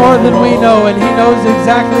way more than we know, and He knows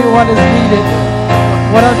exactly what is needed.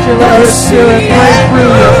 Why don't you let His Spirit pray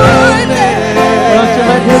through you? Why don't you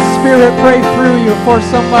let His Spirit pray through you for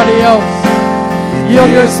somebody else?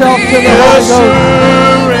 Yield yourself to the Holy Ghost.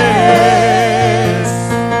 Oh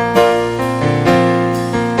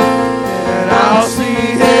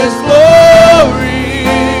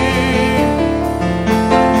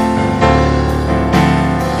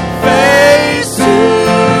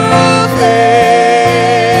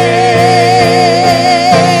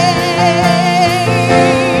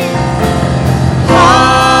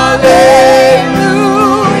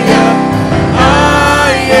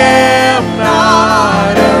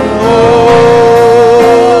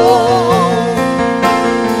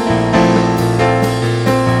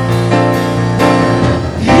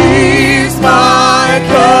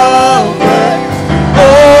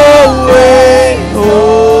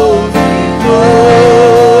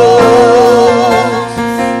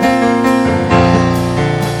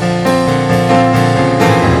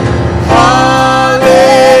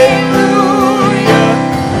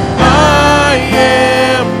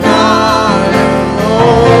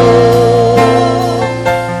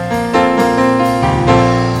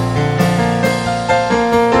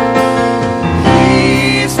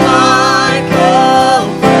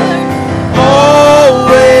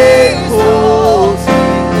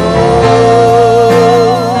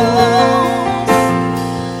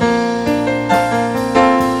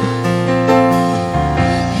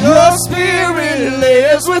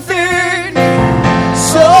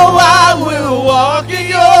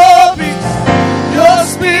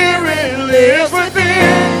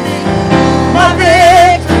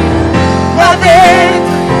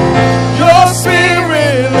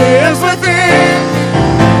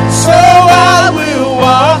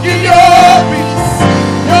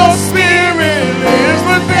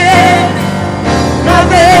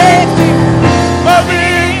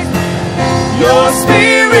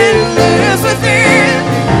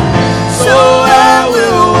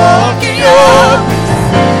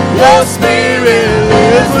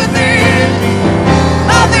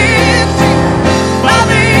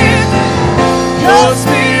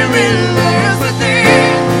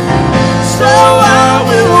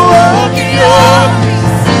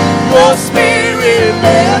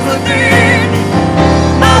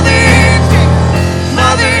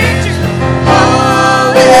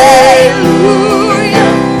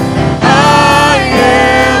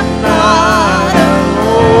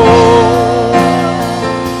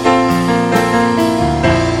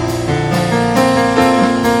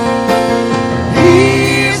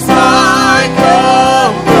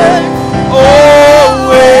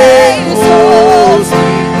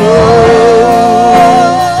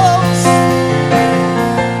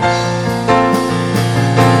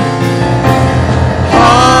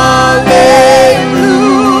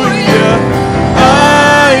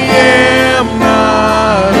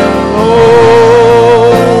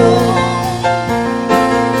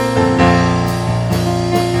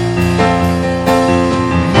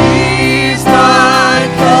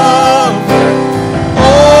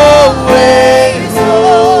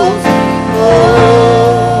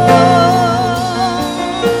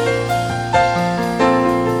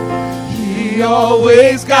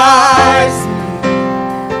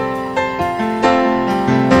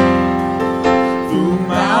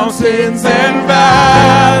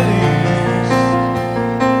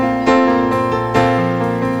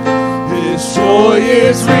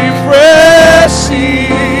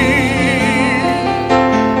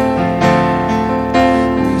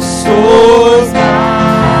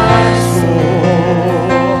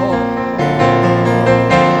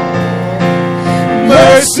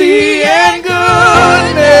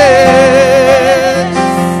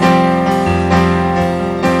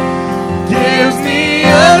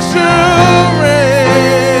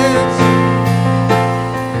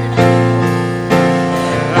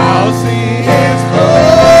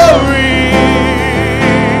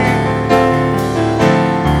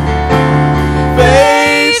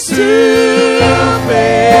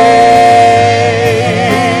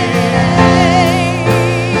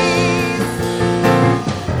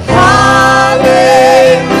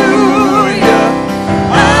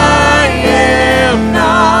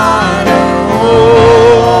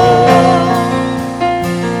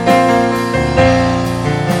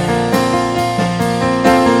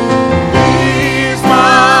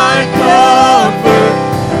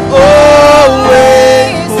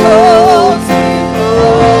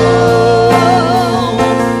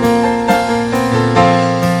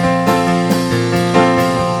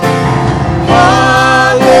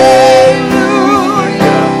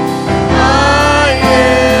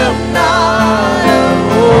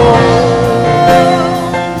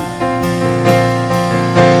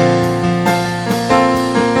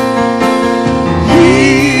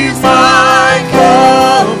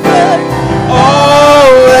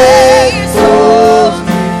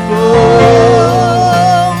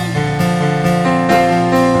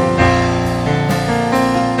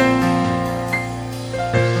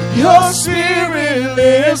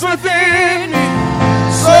lives within me.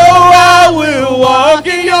 So I will walk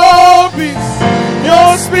in your peace.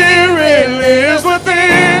 Your Spirit lives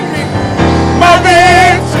within me. My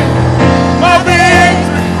victory, my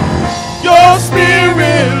victory. Your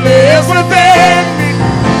Spirit lives within me.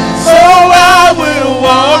 So I will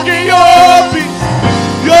walk in your peace.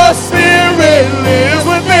 Your Spirit lives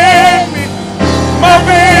within me. My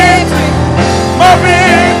victory, my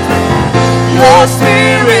victory. Your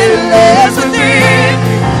Spirit lives within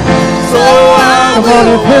me. So I Come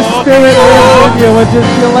on, if His Spirit lives in you, would you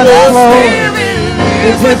let it flow?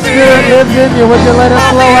 If His Spirit lives in you, would you let it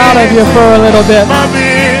flow out of you for a little bit?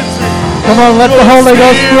 Come on, let the Holy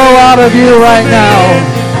Ghost flow out of you right now.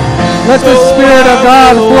 Let the Spirit of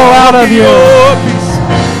God flow out of you.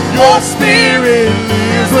 Your Spirit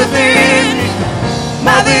lives within me.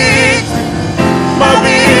 My victory, my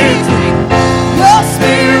victory. Your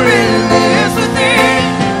Spirit lives within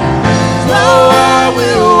me. So I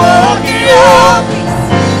will walk in your peace.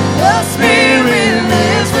 Your Spirit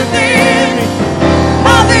lives within me.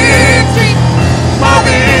 My victory, my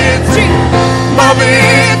victory, my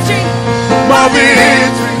victory, my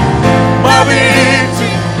victory, my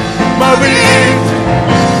victory, my victory, my victory,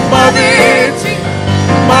 my victory,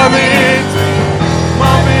 my victory,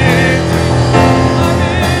 my victory.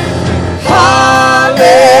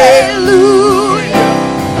 Hallelujah,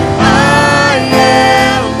 I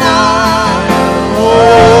am not alone.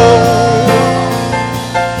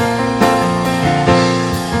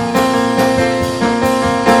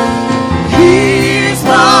 He's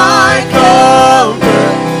my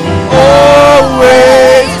comfort,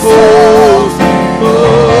 always holds me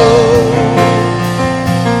close.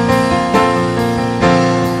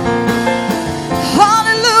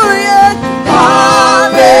 Hallelujah,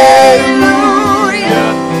 hallelujah,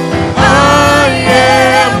 I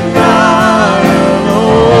am not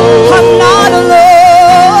alone. I'm not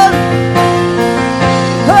alone.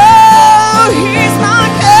 Oh, He's my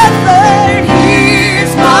comfort,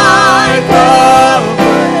 He's my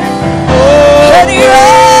comfort. Oh, and He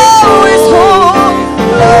always holds me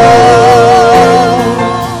close.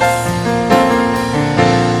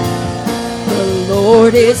 The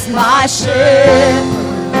Lord is my shepherd.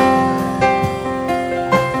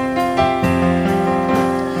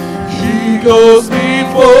 He goes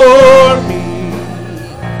before me,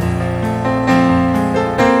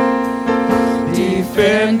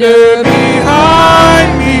 defender behind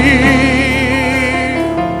me.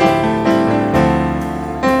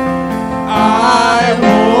 I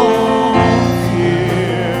won't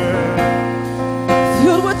fear.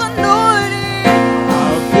 Filled with anointing,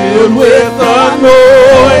 I'm filled with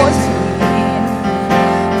anointing.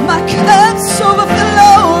 My cup's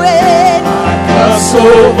overflowing. My cup's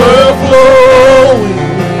overflowing.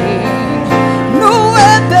 No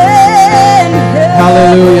weapon.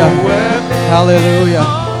 Hallelujah. No weapon. Hallelujah.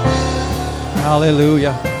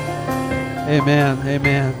 Hallelujah. Amen.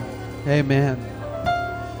 Amen. Amen.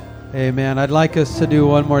 Amen. I'd like us to do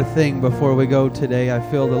one more thing before we go today. I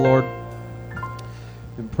feel the Lord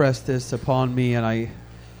impress this upon me, and I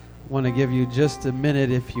want to give you just a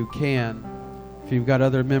minute if you can. If you've got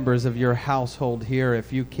other members of your household here,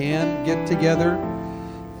 if you can get together,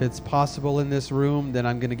 if it's possible in this room, then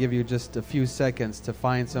I'm going to give you just a few seconds to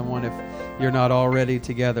find someone if you're not already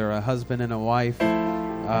together, a husband and a wife,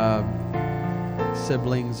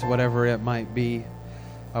 siblings, whatever it might be.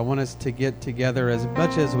 I want us to get together as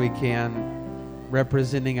much as we can,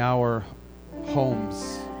 representing our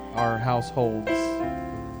homes, our households.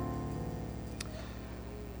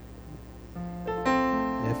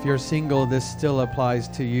 If you're single, this still applies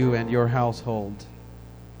to you and your household,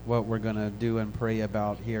 what we're going to do and pray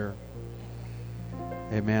about here.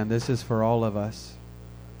 Amen. This is for all of us.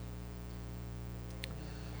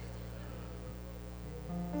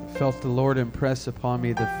 I felt the Lord impress upon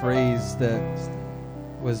me the phrase that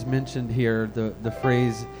was mentioned here, the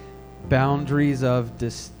phrase, boundaries of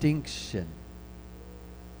distinction.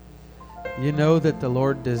 You know that the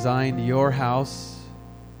Lord designed your house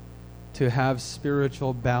to have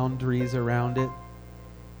spiritual boundaries around it.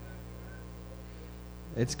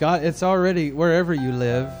 It's already, wherever you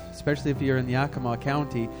live, especially if you're in Yakima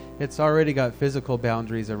County, it's already got physical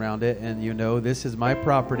boundaries around it, and you know, this is my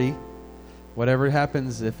property. Whatever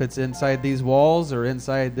happens, if it's inside these walls or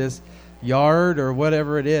inside this yard or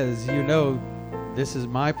whatever it is, you know, this is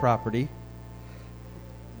my property.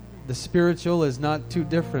 The spiritual is not too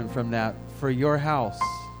different from that for your house.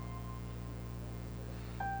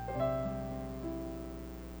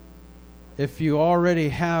 If you already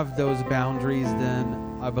have those boundaries,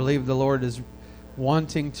 then I believe the Lord is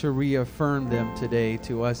wanting to reaffirm them today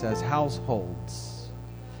to us as households.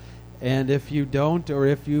 And if you don't, or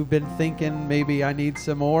if you've been thinking maybe I need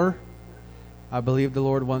some more, I believe the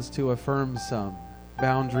Lord wants to affirm some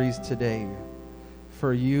boundaries today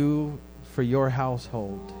for you, for your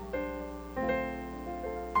household.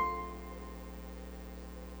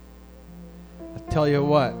 I tell you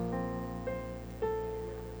what,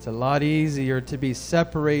 it's a lot easier to be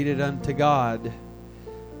separated unto God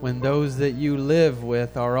when those that you live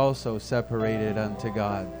with are also separated unto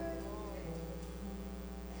God.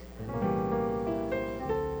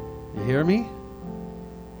 You hear me?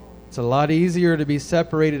 It's a lot easier to be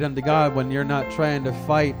separated unto God when you're not trying to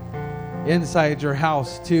fight inside your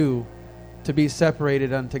house too to be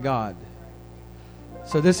separated unto God.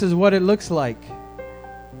 So this is what it looks like.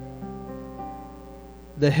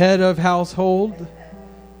 The head of household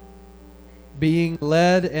being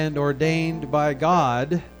led and ordained by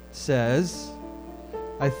God says,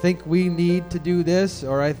 I think we need to do this,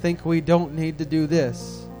 or I think we don't need to do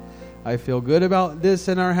this. I feel good about this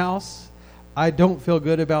in our house. I don't feel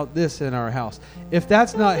good about this in our house. If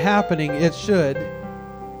that's not happening, it should,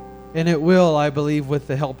 and it will, I believe, with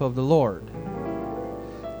the help of the Lord.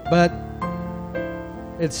 But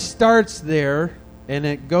it starts there, and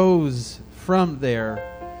it goes from there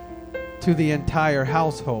to the entire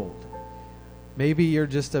household. Maybe you're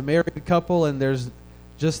just a married couple and there's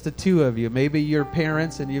just the two of you. Maybe you're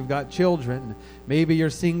parents and you've got children. Maybe you're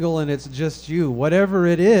single and it's just you. Whatever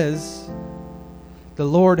it is, the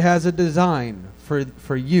Lord has a design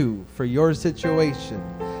for you, for your situation.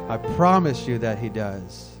 I promise you that He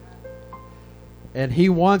does. And He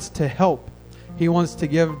wants to help. He wants to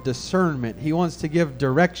give discernment. He wants to give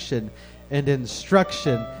direction and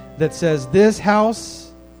instruction that says, this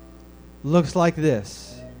house looks like this.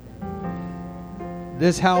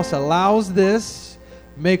 This house allows this,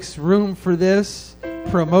 makes room for this,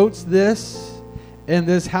 promotes this, and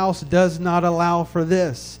this house does not allow for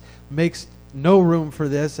this, makes no room for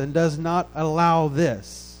this, and does not allow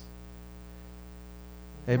this.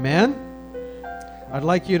 Amen? I'd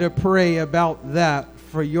like you to pray about that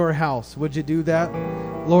for your house. Would you do that?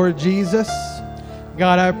 Lord Jesus,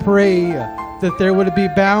 God, I pray that there would be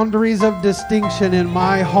boundaries of distinction in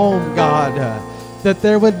my home, God. That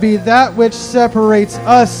there would be that which separates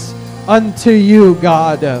us unto you,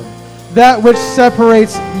 God. That which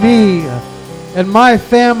separates me and my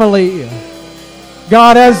family.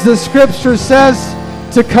 God, as the scripture says,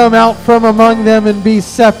 to come out from among them and be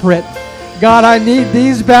separate. God, I need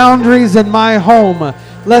these boundaries in my home.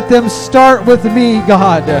 Let them start with me,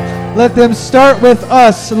 God. Let them start with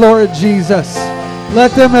us, Lord Jesus.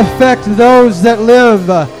 Let them affect those that live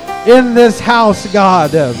in this house,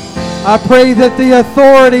 God. I pray that the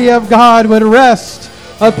authority of God would rest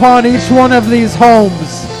upon each one of these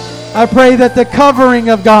homes. I pray that the covering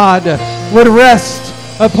of God would rest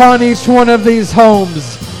upon each one of these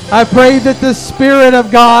homes. I pray that the Spirit of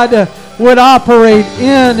God would operate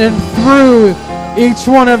in and through each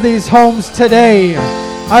one of these homes today.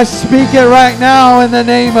 I speak it right now in the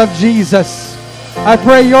name of Jesus. I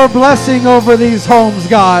pray your blessing over these homes,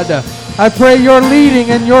 God. I pray your leading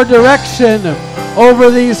and your direction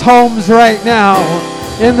over these homes right now.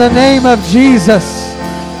 In the name of Jesus.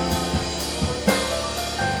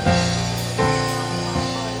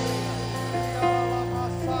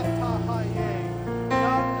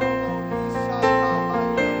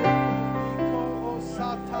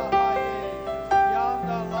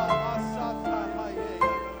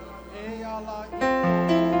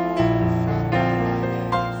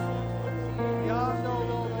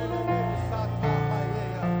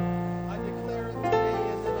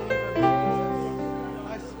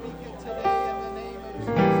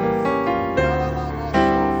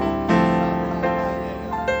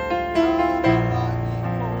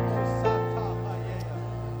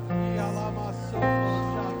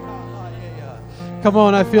 Come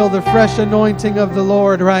on, I feel the fresh anointing of the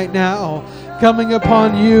Lord right now, coming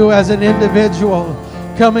upon you as an individual,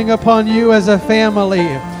 coming upon you as a family,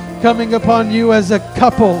 coming upon you as a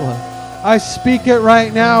couple. I speak it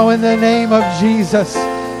right now in the name of Jesus.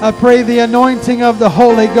 I pray the anointing of the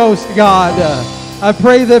Holy Ghost, God. I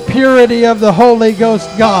pray the purity of the Holy Ghost,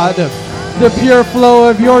 God. The pure flow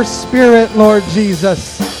of your Spirit, Lord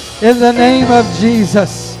Jesus. In the name of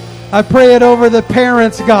Jesus. I pray it over the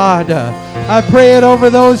parents, God. I pray it over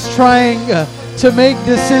those trying to make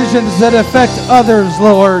decisions that affect others,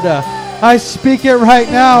 Lord. I speak it right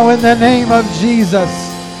now in the name of Jesus.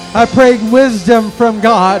 I pray wisdom from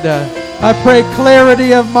God. I pray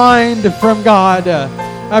clarity of mind from God.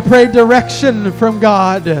 I pray direction from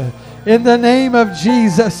God. In the name of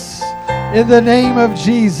Jesus. In the name of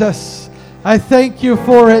Jesus. I thank you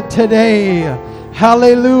for it today.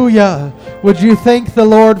 Hallelujah. Would you thank the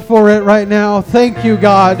Lord for it right now? Thank you,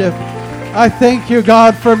 God. I thank you,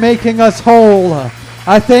 God, for making us whole.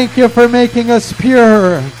 I thank you for making us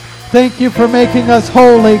pure. Thank you for making us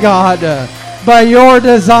holy, God. By your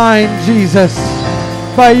design, Jesus.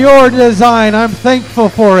 By your design, I'm thankful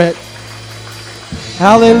for it.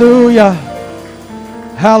 Hallelujah.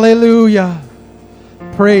 Hallelujah.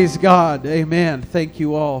 Praise God. Amen. Thank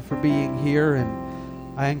you all for being here, and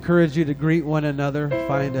I encourage you to greet one another,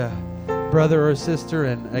 find a brother or sister,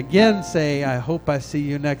 and again say, I hope I see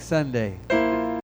you next Sunday.